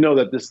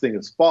this thing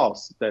is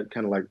false, that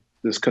kind of like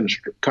this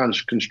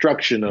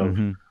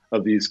construction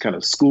of these kind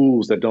of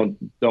schools that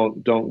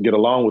don't get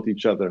along with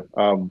each other.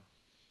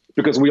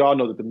 because we all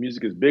know that the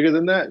music is bigger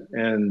than that,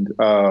 and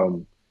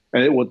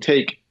it will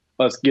take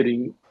us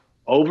getting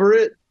over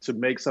it to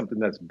make something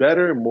that's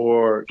better,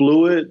 more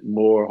fluid,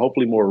 more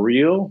hopefully more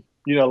real.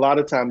 You know, a lot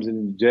of times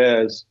in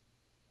jazz,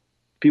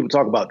 people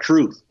talk about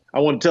truth. I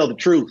want to tell the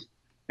truth,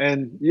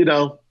 and you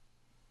know,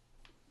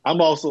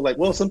 I'm also like,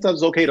 well, sometimes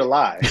it's okay to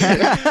lie.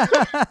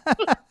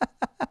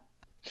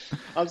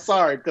 I'm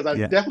sorry, because I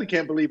definitely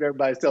can't believe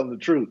everybody's telling the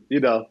truth. You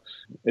know,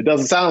 it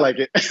doesn't sound like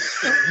it.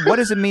 What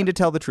does it mean to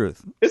tell the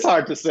truth? It's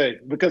hard to say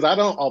because I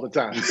don't all the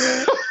time.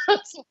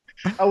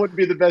 I wouldn't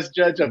be the best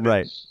judge of it.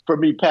 Right. For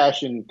me,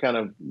 passion kind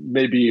of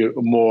maybe a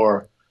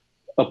more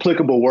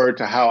applicable word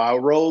to how I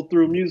roll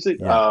through music.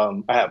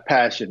 Yeah. I have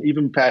passion,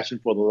 even passion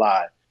for the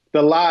lie.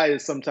 The lie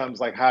is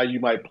sometimes like how you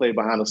might play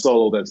behind a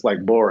solo that's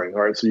like boring.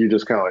 All right. So you're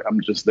just kind of like, I'm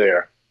just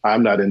there.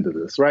 I'm not into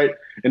this. Right.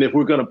 And if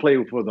we're going to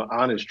play for the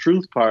honest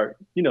truth part,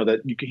 you know, that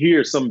you can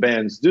hear some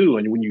bands do.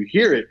 And when you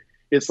hear it,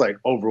 it's like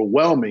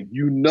overwhelming.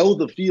 You know,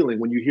 the feeling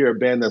when you hear a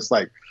band that's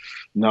like,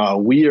 no,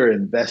 we are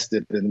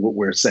invested in what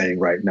we're saying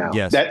right now.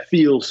 Yes. That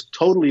feels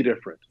totally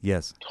different.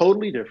 Yes.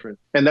 Totally different.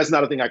 And that's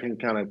not a thing I can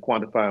kind of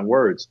quantify in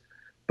words,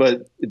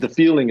 but the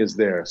feeling is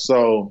there.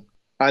 So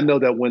I know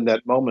that when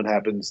that moment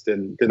happens,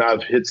 then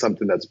I've hit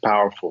something that's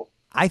powerful.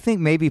 I think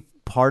maybe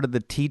part of the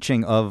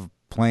teaching of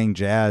playing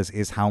jazz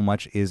is how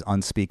much is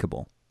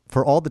unspeakable.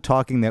 For all the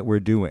talking that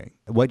we're doing,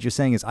 what you're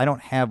saying is I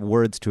don't have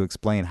words to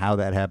explain how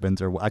that happens,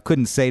 or I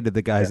couldn't say to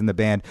the guys in the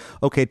band,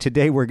 okay,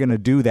 today we're going to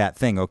do that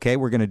thing, okay?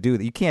 We're going to do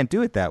that. You can't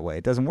do it that way.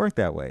 It doesn't work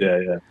that way.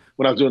 Yeah.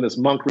 When I was doing this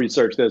Monk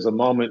research, there's a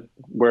moment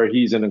where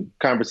he's in a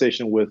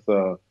conversation with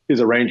his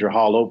arranger,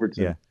 Hall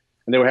Overton. Yeah.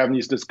 And they were having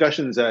these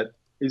discussions I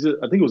think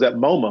it was at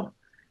MoMA.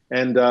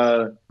 And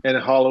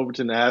Hall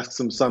Overton asks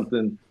him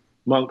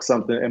Monk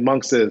something, and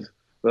Monk says,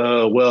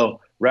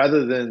 well,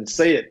 rather than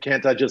say it,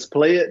 can't I just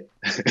play it?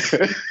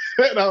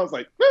 And I was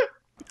like,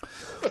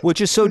 which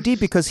is so deep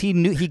because he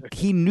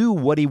knew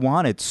what he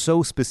wanted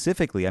so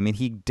specifically. I mean,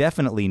 he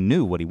definitely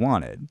knew what he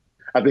wanted.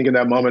 I think in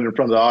that moment in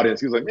front of the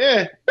audience, he was like,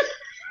 eh.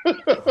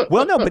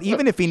 Well, no, but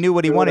even if he knew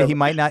what he wanted, he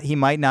might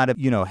not have,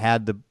 you know,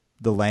 had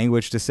the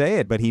language to say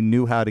it, but he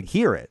knew how to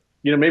hear it.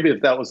 You know, maybe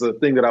if that was the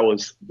thing that I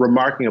was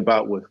remarking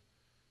about with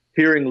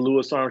hearing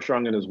Louis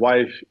Armstrong and his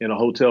wife in a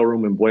hotel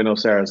room in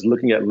Buenos Aires,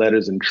 looking at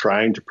letters and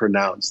trying to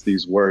pronounce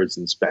these words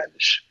in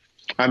Spanish.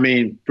 I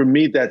mean, for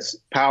me, that's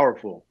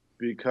powerful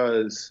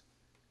because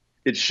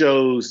it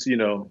shows, you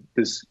know,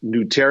 this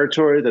new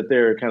territory that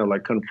they're kind of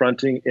like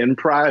confronting in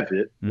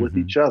private with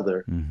each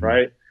other,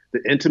 right?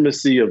 The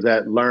intimacy of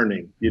that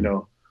learning, you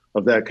know,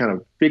 of that kind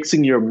of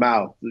fixing your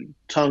mouth, the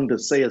tongue to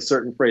say a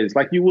certain phrase,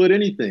 like you would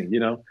anything,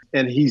 you know,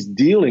 and he's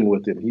dealing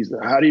with it. He's,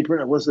 how do you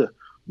pronounce, what's the,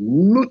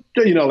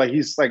 you know, like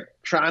he's like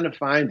trying to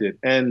find it.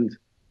 And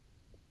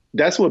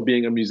that's what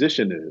being a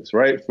musician is,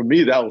 right? For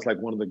me, that was like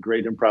one of the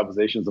great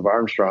improvisations of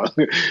Armstrong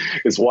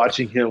is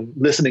watching him,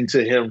 listening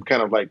to him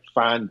kind of like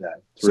find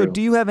that. So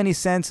do you have any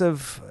sense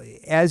of,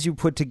 as you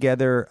put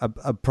together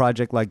a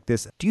project like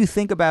this, do you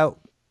think about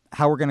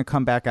how we're going to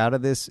come back out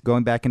of this,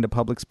 going back into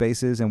public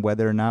spaces, and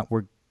whether or not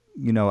we're,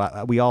 you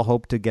know, we all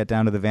hope to get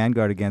down to the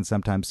Vanguard again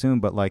sometime soon,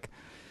 but like,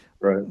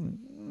 right.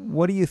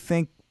 What do you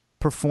think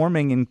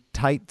performing in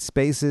tight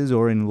spaces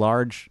or in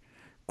large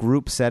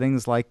group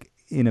settings like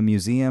in a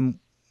museum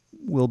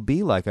will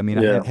be like? I mean,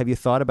 have you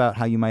thought about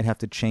how you might have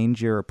to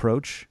change your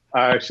approach?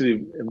 I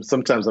actually,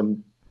 sometimes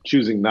I'm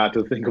choosing not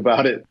to think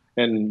about it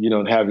and, you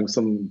know, having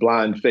some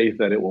blind faith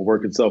that it will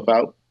work itself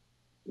out.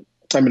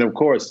 I mean, of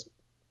course,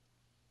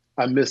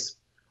 I miss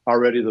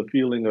already the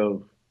feeling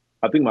of,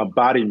 I think my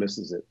body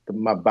misses it.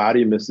 My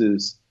body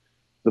misses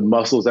the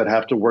muscles that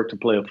have to work to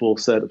play a full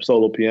set of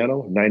solo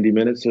piano, 90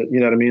 minutes, you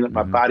know what I mean?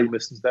 My body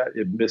misses that.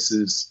 It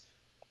misses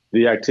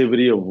the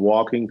activity of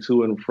walking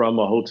to and from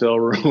a hotel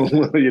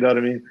room, you know what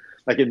I mean?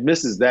 Like it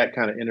misses that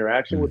kind of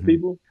interaction with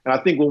people. And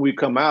I think when we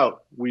come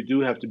out, we do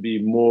have to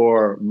be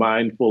more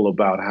mindful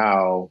about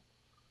how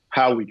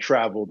we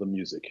travel the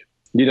music.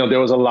 You know,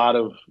 there was a lot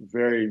of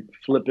very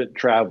flippant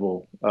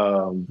travel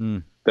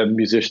that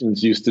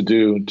musicians used to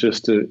do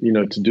just to, you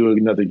know, to do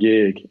another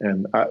gig.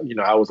 And,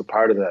 I was a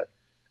part of that.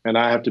 And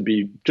I have to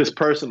be, just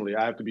personally,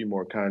 I have to be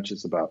more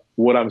conscious about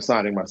what I'm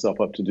signing myself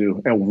up to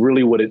do and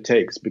really what it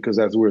takes. Because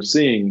as we're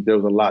seeing, there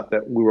was a lot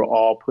that we were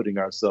all putting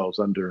ourselves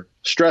under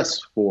stress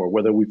for,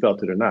 whether we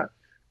felt it or not.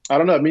 I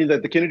don't know. I mean,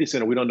 at the Kennedy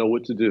Center, we don't know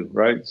what to do,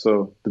 right?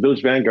 So the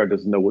Village Vanguard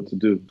doesn't know what to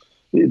do.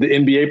 The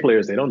NBA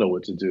players, they don't know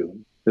what to do.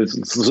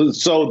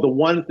 So the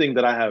one thing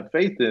that I have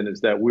faith in is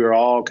that we're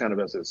all kind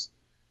of as this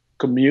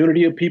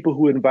community of people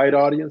who invite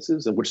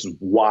audiences, and which is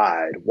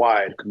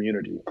wide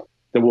community,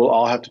 that we'll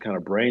all have to kind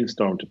of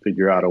brainstorm to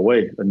figure out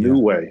a new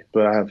way.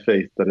 But I have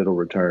faith that it'll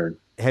return.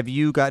 Have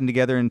you gotten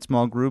together in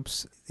small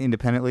groups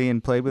independently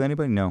and played with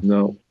anybody?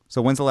 No.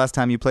 So when's the last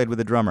time you played with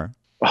a drummer?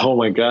 Oh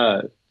my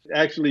God.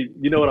 Actually,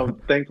 you know what I'm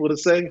thankful to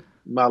say?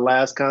 My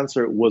last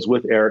concert was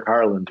with Eric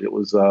Harland. It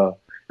was,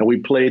 and we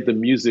played the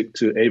music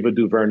to Ava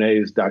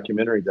DuVernay's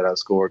documentary that I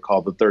scored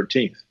called The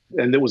 13th.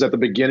 And it was at the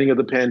beginning of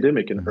the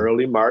pandemic in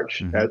early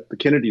March at the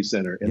Kennedy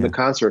Center in the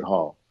concert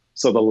hall.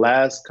 So the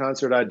last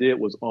concert I did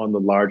was on the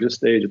largest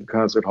stage at the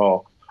concert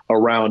hall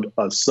around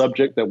a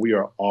subject that we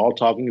are all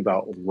talking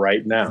about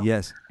right now.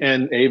 Yes.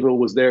 And Ava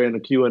was there in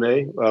a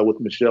Q&A with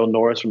Michelle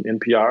Norris from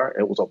NPR.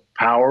 It was a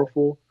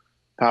powerful,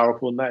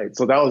 powerful night.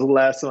 So that was the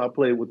last time I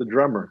played with the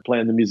drummer,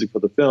 playing the music for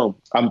the film.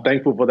 I'm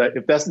thankful for that.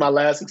 If that's my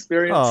last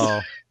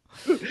experience,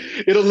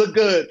 it'll look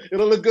good.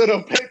 It'll look good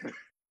on paper.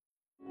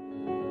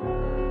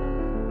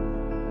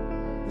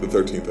 The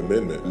 13th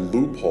Amendment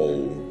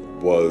loophole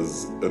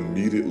was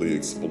immediately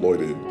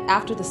exploited.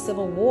 After the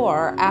Civil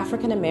War,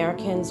 African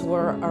Americans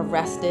were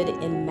arrested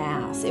in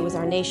mass. It was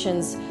our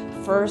nation's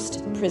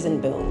first prison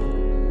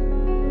boom.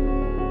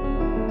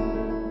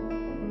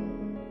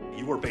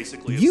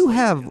 You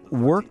have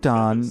worked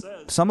on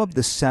some of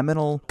the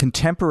seminal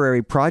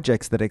contemporary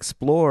projects that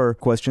explore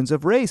questions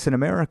of race in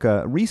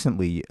America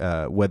recently,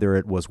 whether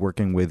it was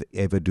working with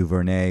Ava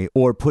DuVernay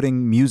or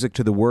putting music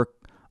to the work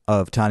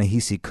of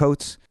Ta-Nehisi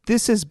Coates.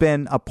 This has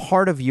been a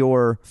part of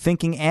your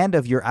thinking and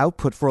of your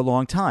output for a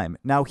long time.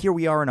 Now, here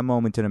we are in a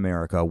moment in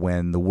America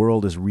when the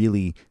world is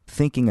really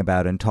thinking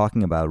about and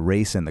talking about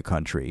race in the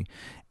country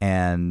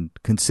and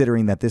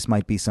considering that this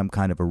might be some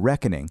kind of a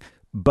reckoning.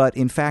 But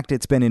in fact,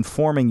 it's been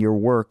informing your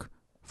work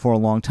for a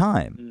long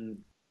time.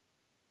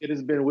 It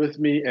has been with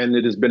me, and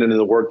it has been in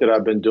the work that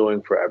I've been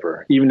doing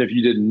forever. Even if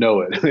you didn't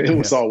know it, it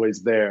was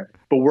always there.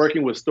 But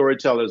working with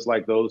storytellers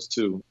like those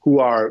two, who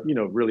are,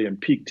 really in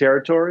peak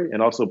territory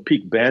and also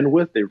peak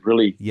bandwidth, they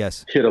really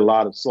hit a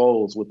lot of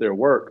souls with their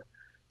work.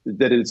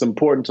 That it's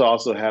important to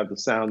also have the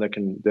sound that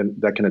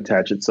can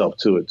attach itself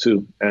to it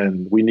too.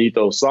 And we need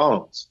those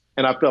songs.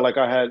 And I felt like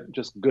I had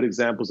just good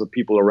examples of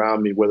people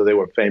around me, whether they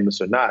were famous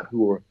or not,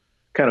 who were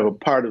kind of a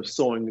part of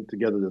sewing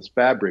together this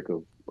fabric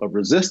of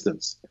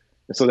resistance.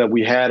 And so that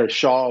we had a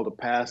shawl to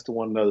pass to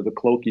one another, to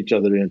cloak each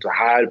other in, to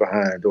hide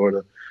behind,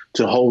 or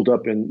to hold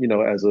up in,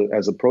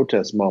 as a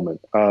protest moment,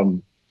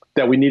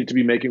 that we needed to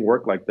be making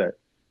work like that.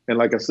 And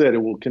like I said,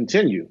 it will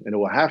continue, and it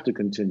will have to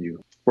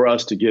continue for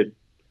us to get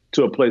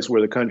to a place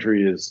where the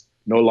country is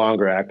no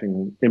longer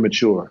acting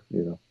immature,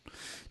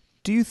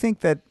 Do you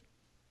think that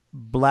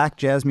Black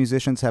jazz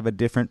musicians have a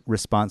different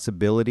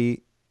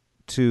responsibility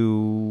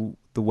to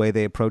the way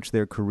they approach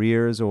their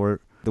careers or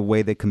the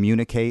way they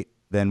communicate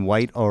than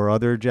white or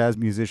other jazz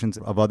musicians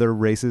of other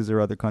races or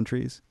other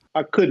countries?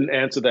 I couldn't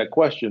answer that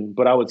question,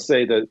 but I would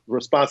say that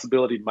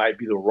responsibility might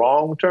be the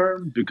wrong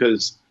term,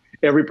 because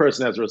every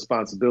person has a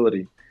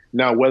responsibility.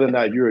 Now, whether or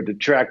not you're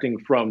detracting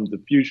from the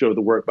future of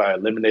the work by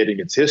eliminating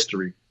its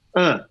history,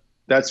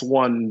 that's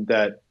one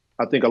that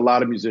I think a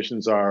lot of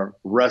musicians are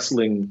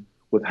wrestling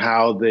with,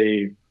 how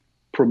they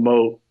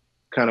promote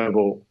kind of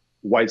a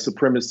white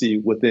supremacy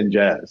within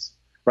jazz,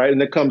 right?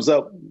 And that comes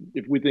up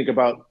if we think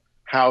about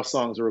how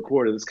songs are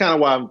recorded. It's kind of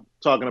why I'm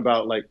talking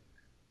about like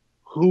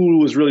who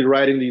was really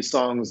writing these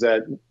songs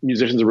that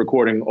musicians are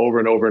recording over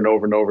and over and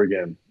over and over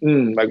again.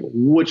 Like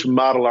which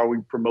model are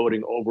we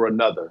promoting over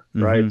another,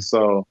 right?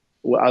 So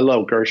I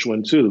love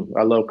Gershwin too.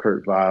 I love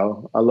Kurt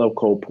Weill. I love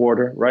Cole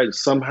Porter, right?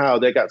 Somehow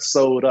they got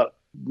sewed up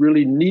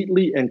really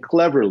neatly and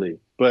cleverly,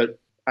 but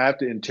I have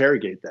to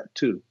interrogate that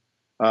too.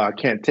 I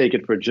can't take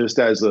it for just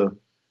as a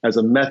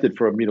method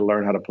for me to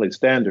learn how to play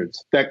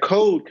standards. That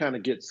code kind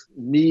of gets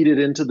kneaded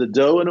into the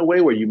dough in a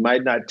way where you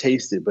might not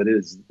taste it, but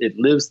it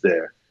lives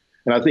there.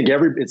 And I think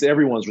it's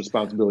everyone's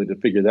responsibility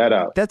to figure that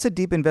out. That's a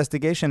deep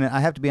investigation. And I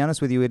have to be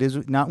honest with you, it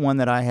is not one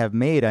that I have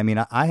made. I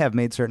mean, I have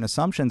made certain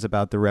assumptions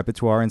about the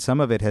repertoire, and some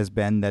of it has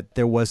been that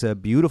there was a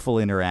beautiful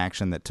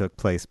interaction that took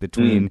place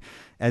between,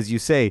 as you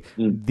say,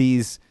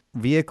 these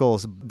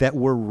vehicles that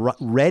were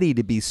ready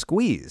to be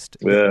squeezed.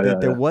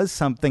 There was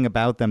something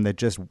about them that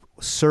just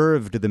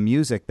served the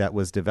music that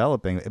was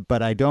developing.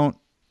 But I don't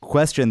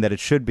question that it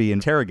should be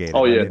interrogated.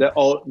 Oh, yeah.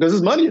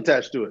 There's money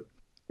attached to it.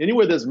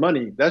 Anywhere there's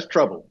money, that's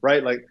trouble,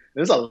 right? Like,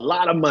 there's a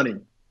lot of money.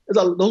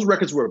 Those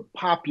records were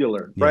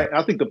popular, right?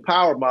 I think the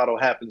power model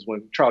happens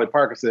when Charlie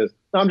Parker says,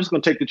 no, I'm just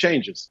going to take the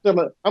changes. I'm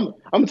going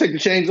to take the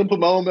changes and put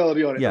my own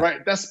melody on it,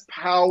 right? That's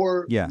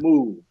power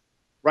move,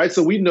 right?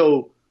 So we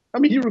know, I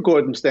mean, he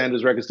recorded some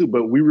standards records too,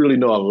 but we really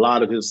know a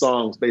lot of his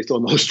songs based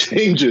on those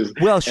changes.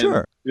 Well,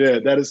 sure.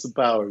 And, that is some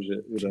power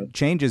shit.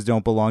 Changes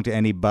don't belong to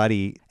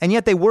anybody. And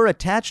yet they were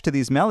attached to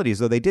these melodies,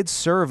 though they did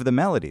serve the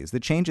melodies. The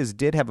changes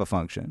did have a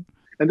function.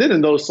 And then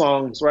in those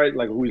songs, right,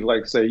 like we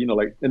like say,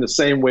 like in the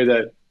same way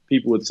that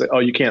people would say, oh,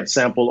 you can't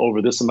sample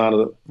over this amount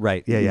of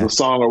the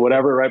song or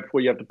whatever, right,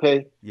 before you have to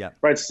pay. Yeah.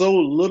 Right. So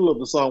little of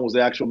the song was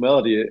the actual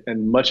melody,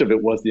 and much of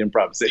it was the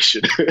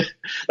improvisation.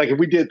 Like if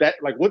we did that,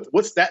 like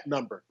what's that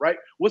number, right?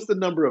 What's the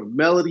number of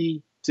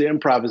melody to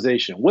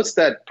improvisation? What's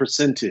that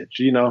percentage,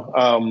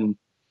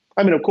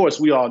 I mean, of course,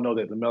 we all know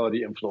that the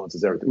melody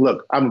influences everything.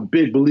 Look, I'm a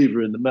big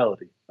believer in the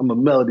melody. I'm a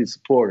melody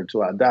supporter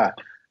till I die.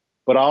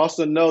 But I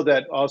also know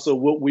that also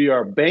what we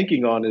are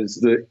banking on is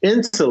the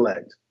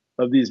intellect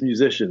of these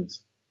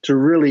musicians to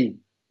really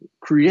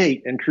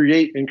create and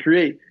create and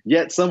create,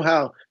 yet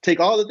somehow take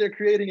all that they're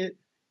creating it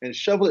and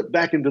shovel it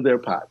back into their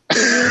pot.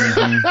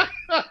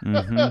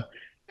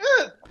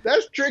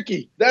 That's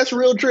tricky. That's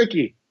real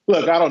tricky.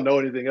 Look, I don't know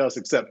anything else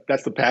except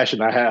that's the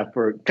passion I have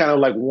for kind of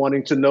like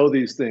wanting to know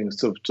these things,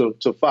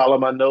 to follow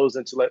my nose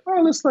into like,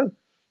 oh,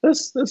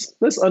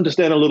 let's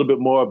understand a little bit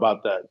more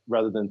about that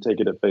rather than take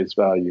it at face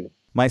value.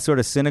 My sort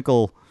of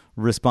cynical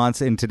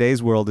response in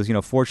today's world is,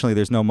 fortunately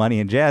there's no money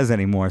in jazz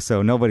anymore,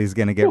 so nobody's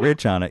going to get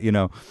rich on it,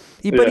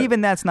 But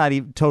even that's not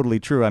totally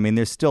true. I mean,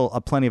 there's still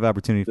plenty of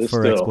opportunity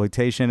for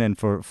exploitation and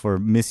for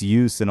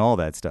misuse and all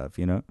that stuff,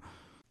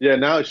 Yeah,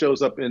 now it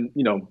shows up in,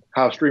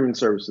 how streaming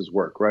services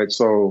work, right?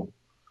 So,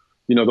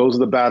 those are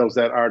the battles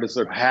that artists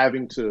are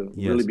having to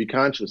really be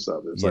conscious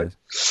of. It's like,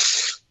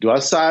 do I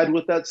side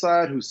with that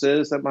side who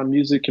says that my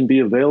music can be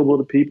available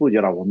to people,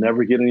 yet I will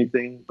never get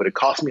anything, but it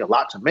costs me a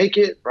lot to make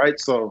it, right?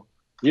 So,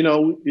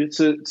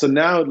 so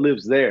now it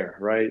lives there,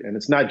 right? And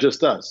it's not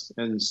just us.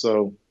 And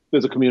so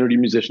there's a community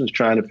of musicians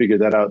trying to figure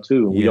that out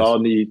too. We all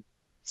need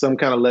some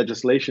kind of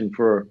legislation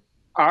for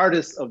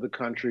artists of the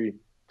country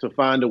to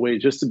find a way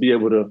just to be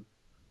able to,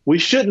 we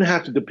shouldn't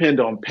have to depend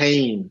on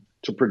pain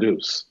to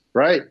produce,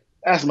 right?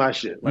 That's my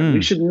shit. Like,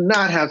 we should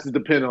not have to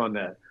depend on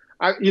that.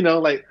 I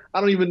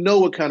don't even know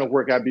what kind of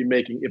work I'd be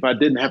making if I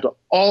didn't have to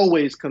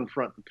always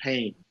confront the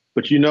pain.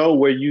 But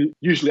where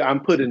usually I'm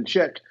put in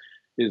check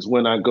is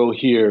when I go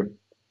hear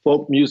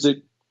folk music,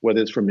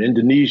 whether it's from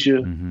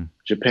Indonesia,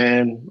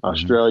 Japan,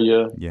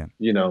 Australia,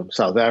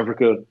 South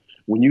Africa.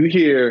 When you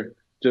hear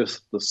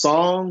just the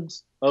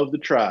songs of the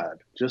tribe,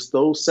 just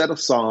those set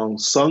of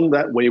songs sung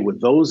that way with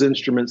those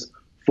instruments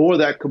for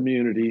that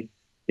community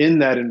in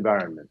that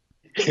environment,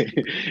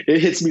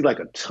 it hits me like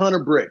a ton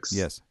of bricks.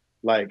 Yes.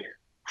 Like,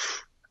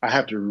 I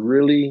have to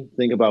really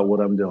think about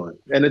what I'm doing.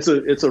 And it's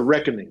a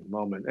reckoning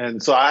moment.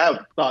 And so I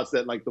have thoughts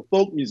that like the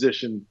folk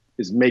musician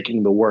is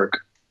making the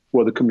work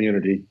for the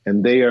community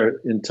and they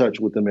are in touch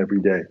with them every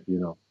day,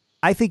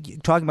 I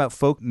think talking about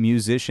folk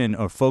musician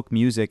or folk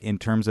music in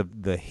terms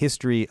of the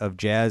history of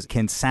jazz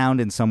can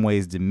sound in some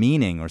ways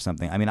demeaning or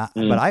something. I mean,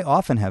 but I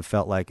often have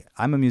felt like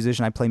I'm a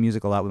musician. I play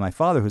music a lot with my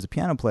father, who's a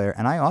piano player,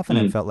 and I often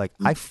have felt like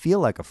I feel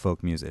like a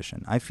folk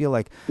musician. I feel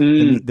like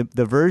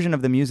the version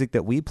of the music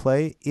that we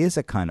play is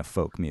a kind of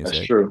folk music.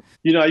 That's true.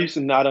 I used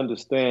to not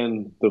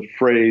understand the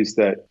phrase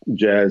that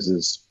jazz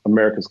is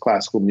America's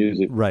classical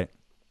music. Right.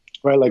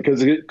 Right, like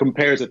because it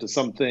compares it to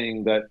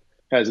something that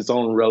has its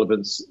own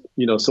relevance,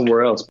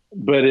 somewhere else.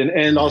 But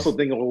and also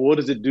thinking, well, what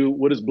does it do?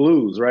 What is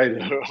blues, right?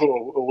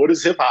 What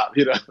is hip hop,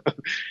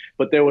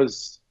 But there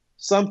was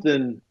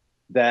something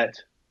that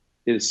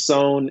is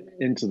sewn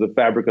into the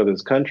fabric of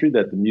this country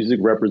that the music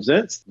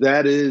represents.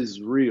 That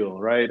is real,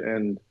 right?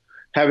 And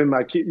having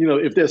my kid,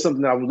 if there's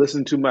something I'm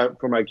listening to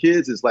for my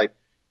kids, is like,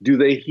 if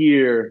they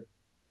hear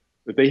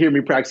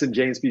me practicing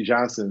James P.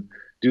 Johnson,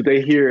 do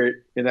they hear it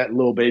in that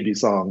Little Baby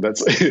song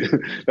that's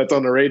that's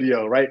on the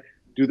radio, right?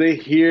 Do they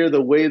hear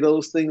the way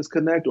those things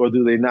connect or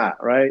do they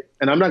not, right?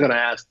 And I'm not going to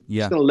ask them. I'm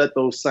just going to let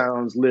those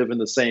sounds live in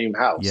the same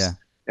house. Yeah.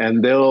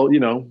 And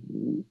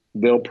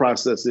they'll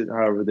process it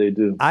however they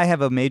do. I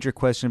have a major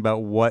question about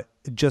what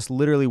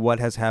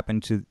has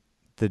happened to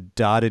the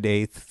dotted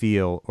eighth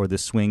feel or the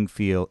swing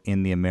feel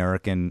in the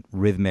American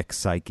rhythmic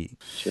psyche.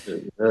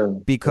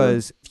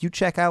 Because if you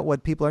check out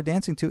what people are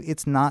dancing to,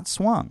 it's not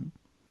swung.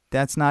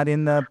 That's not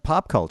in the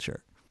pop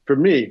culture. For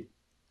me,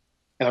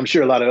 and I'm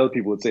sure a lot of other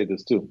people would say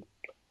this too,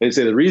 they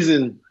say the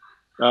reason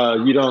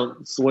you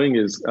don't swing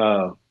is,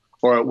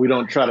 or we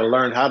don't try to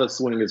learn how to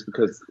swing is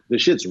because the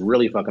shit's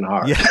really fucking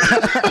hard. Yeah.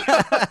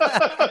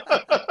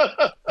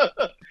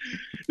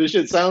 This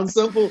shit sounds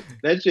simple.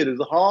 That shit is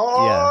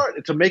hard.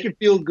 Yeah. To make it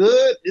feel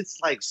good, it's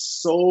like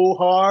so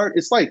hard.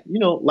 It's like,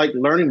 like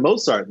learning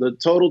Mozart.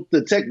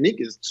 The technique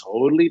is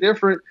totally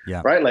different,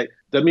 right? Like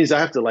that means I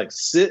have to like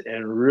sit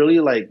and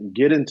really like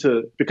get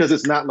into, because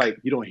it's not like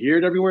you don't hear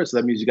it everywhere. So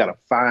that means you got to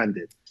find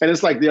it. And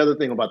it's like the other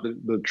thing about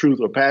the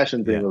truth or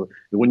passion thing. Yeah.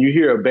 When you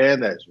hear a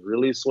band that's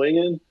really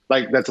swinging,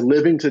 like that's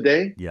living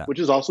today, which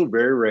is also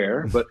very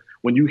rare. But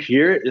when you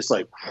hear it, it's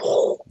like,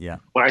 when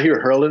I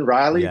hear Herlin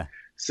Riley,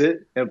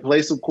 sit and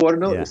play some quarter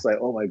note, it's like,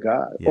 oh my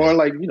God. Yeah. Or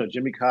like,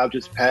 Jimmy Cobb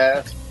just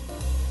passed.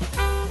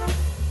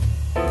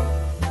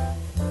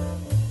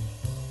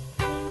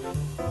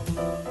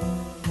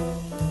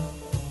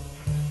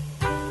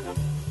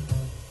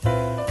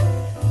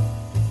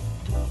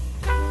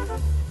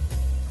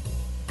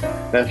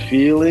 That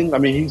feeling, I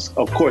mean, he's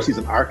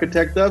an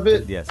architect of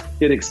it. Yes.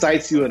 It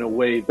excites you in a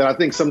way that I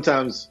think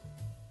sometimes,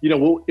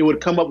 it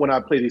would come up when I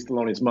play these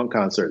Thelonious Monk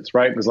concerts,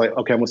 right? It was like,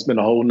 okay, I'm going to spend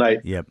a whole night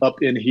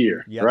up in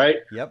here, right?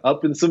 Yep.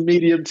 Up in some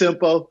medium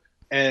tempo.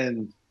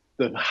 And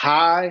the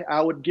high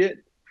I would get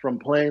from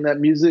playing that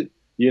music,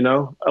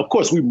 of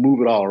course we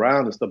move it all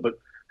around and stuff, but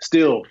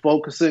still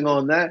focusing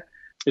on that,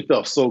 it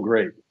felt so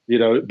great.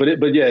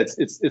 But yeah,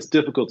 it's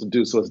difficult to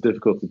do, so it's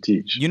difficult to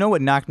teach.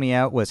 What knocked me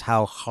out was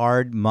how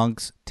hard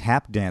Monk's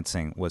tap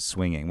dancing was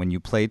swinging. When you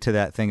played to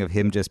that thing of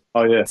him just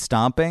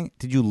stomping,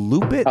 did you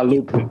loop it? I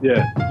looped it,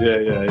 yeah.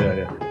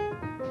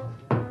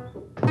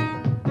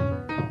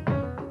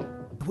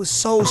 It was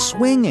so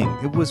swinging.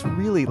 It was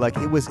really like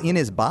it was in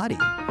his body.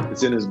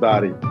 It's in his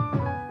body.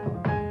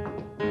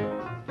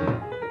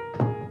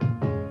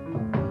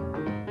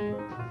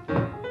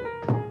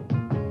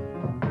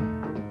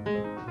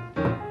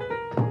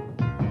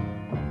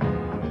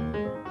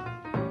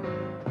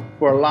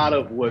 for a lot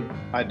of what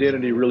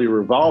identity really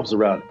revolves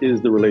around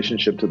is the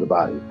relationship to the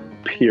body,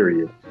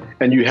 period.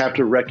 And you have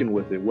to reckon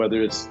with it,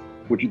 whether it's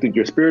what you think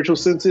your spiritual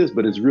sense is,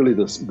 but it's really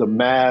the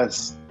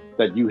mass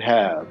that you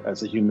have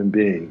as a human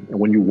being, and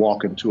when you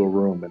walk into a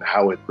room and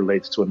how it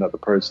relates to another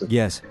person.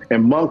 Yes.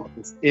 And Monk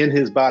is in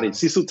his body.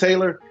 Cecil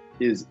Taylor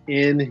is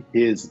in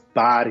his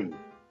body,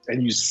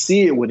 and you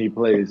see it when he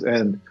plays.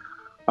 And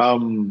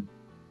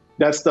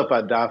that's stuff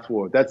I die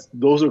for.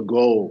 Those are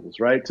goals,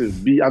 right?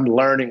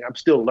 I'm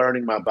still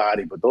learning my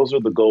body, but those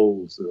are the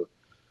goals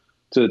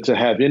to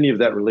have any of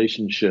that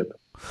relationship.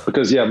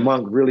 Because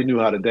Monk really knew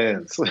how to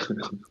dance.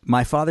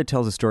 My father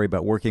tells a story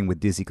about working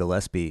with Dizzy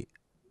Gillespie.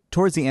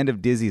 Towards the end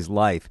of Dizzy's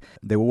life,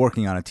 they were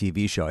working on a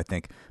TV show. I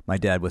think my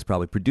dad was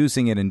probably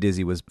producing it, and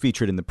Dizzy was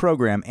featured in the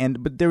program.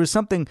 But there was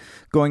something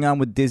going on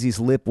with Dizzy's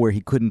lip where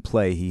he couldn't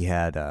play. He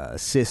had a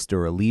cyst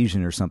or a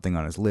lesion or something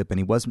on his lip, and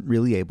he wasn't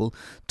really able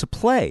to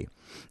play.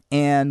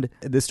 And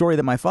the story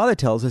that my father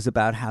tells is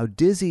about how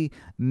Dizzy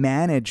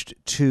managed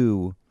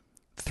to,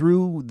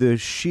 through the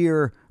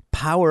sheer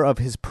power of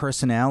his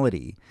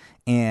personality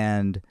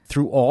and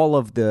through all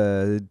of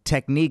the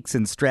techniques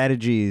and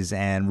strategies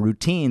and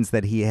routines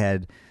that he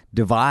had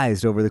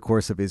devised over the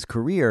course of his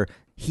career,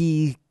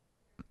 he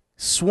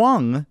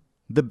swung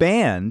the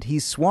band. He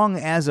swung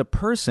as a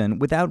person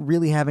without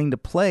really having to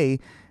play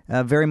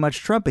very much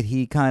trumpet.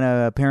 He kind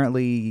of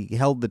apparently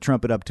held the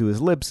trumpet up to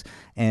his lips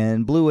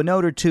and blew a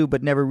note or two,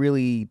 but never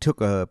really took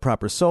a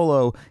proper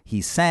solo.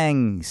 He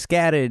sang,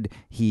 scattered,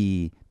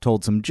 he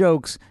told some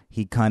jokes,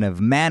 he kind of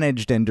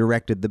managed and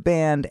directed the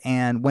band,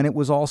 and when it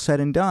was all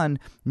said and done,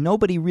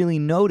 nobody really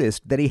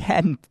noticed that he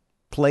hadn't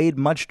played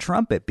much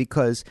trumpet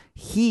because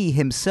he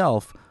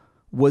himself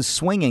was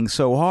swinging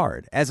so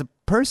hard as a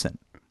person.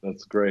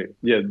 That's great.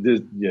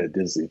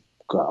 Dizzy.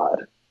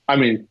 God. I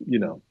mean,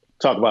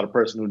 talk about a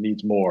person who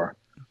needs more.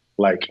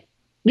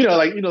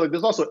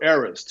 There's also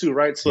eras too,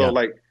 right? So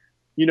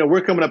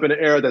we're coming up in an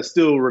era that's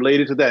still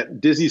related to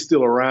that. Dizzy's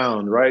still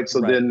around, right?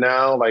 So then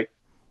now,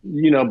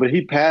 but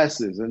he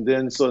passes. And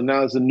then, so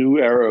now it's a new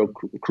era,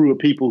 crew of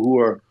people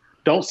who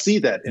don't see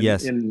that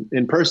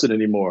in person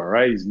anymore,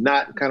 right? He's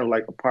not kind of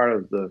like a part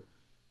of the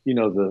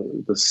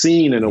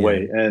scene in a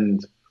way.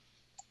 And,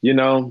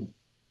 I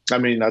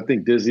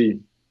think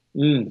Dizzy,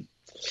 there's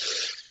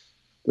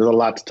a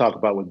lot to talk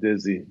about with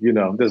Dizzy.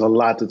 There's a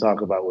lot to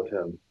talk about with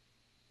him.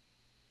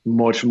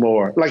 Much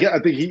more. I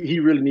think he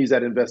really needs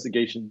that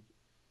investigation.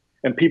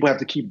 And people have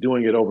to keep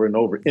doing it over and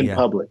over in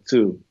public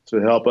too, to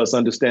help us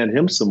understand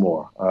him some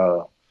more.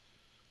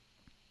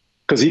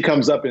 Because he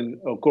comes up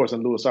of course,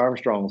 in Louis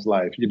Armstrong's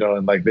life,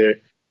 and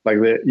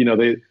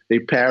they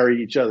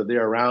parry each other.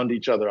 They're around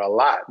each other a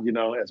lot,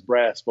 as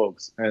brass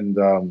folks. And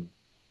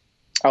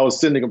I was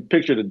sending a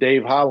picture to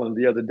Dave Holland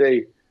the other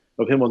day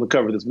of him on the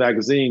cover of this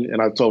magazine,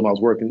 and I told him I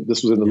was working.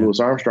 This was in the Louis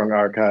Armstrong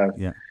archive,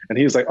 and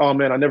he was like, "Oh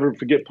man, I never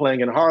forget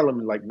playing in Harlem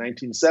in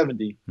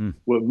 1970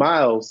 with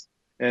Miles."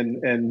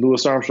 And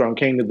Louis Armstrong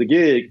came to the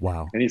gig.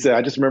 Wow. And he said,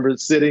 I just remember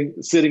sitting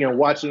and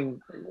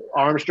watching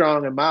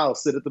Armstrong and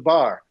Miles sit at the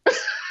bar.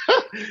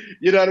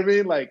 You know what I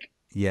mean?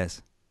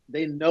 Yes.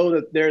 They know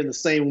that they're in the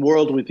same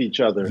world with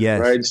each other. Yes.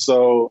 Right.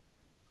 So,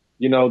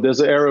 there's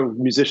an era of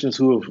musicians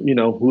who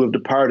have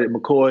departed.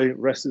 McCoy,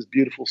 rest his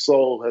beautiful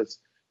soul, is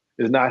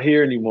not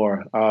here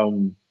anymore.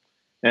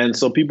 And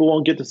so people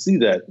won't get to see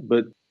that,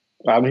 but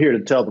I'm here to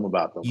tell them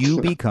about them. You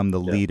become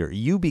the leader.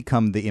 You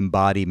become the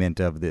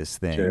embodiment of this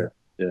thing. Sure.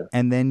 Yeah.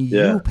 And then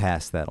you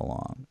pass that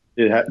along.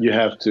 You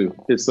have to.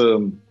 It's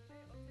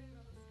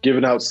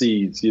giving out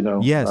seeds,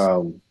 Yes.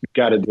 You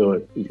got to do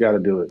it. You got to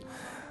do it.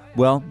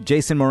 Well,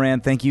 Jason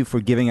Moran, thank you for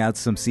giving out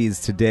some seeds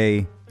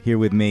today here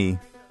with me.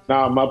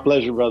 No, my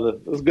pleasure, brother.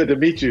 It was good to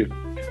meet you.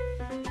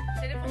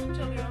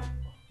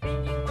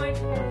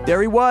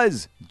 There he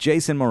was,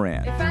 Jason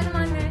Moran. Efendim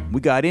anne. We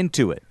got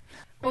into it.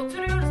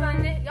 Oturuyoruz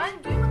anne.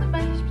 Yani duymadım ben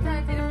hiçbir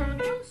tane telefonu,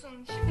 biliyor musun?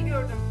 Şimdi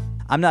gördüm.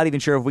 I'm not even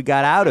sure if we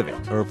got out of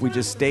it or if we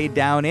just stayed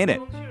down in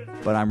it,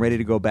 but I'm ready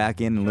to go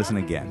back in and listen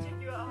again.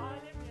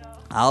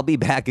 I'll be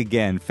back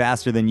again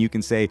faster than you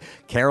can say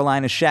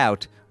Carolina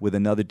Shout with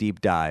another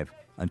deep dive.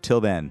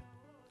 Until then,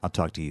 I'll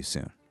talk to you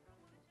soon.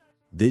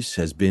 This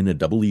has been a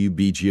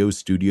WBGO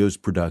Studios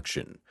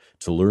production.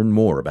 To learn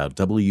more about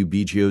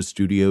WBGO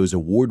Studios'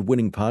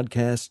 award-winning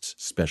podcasts,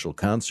 special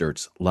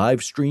concerts,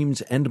 live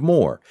streams, and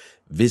more,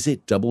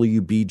 visit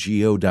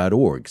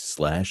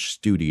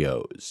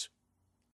wbgo.org/studios.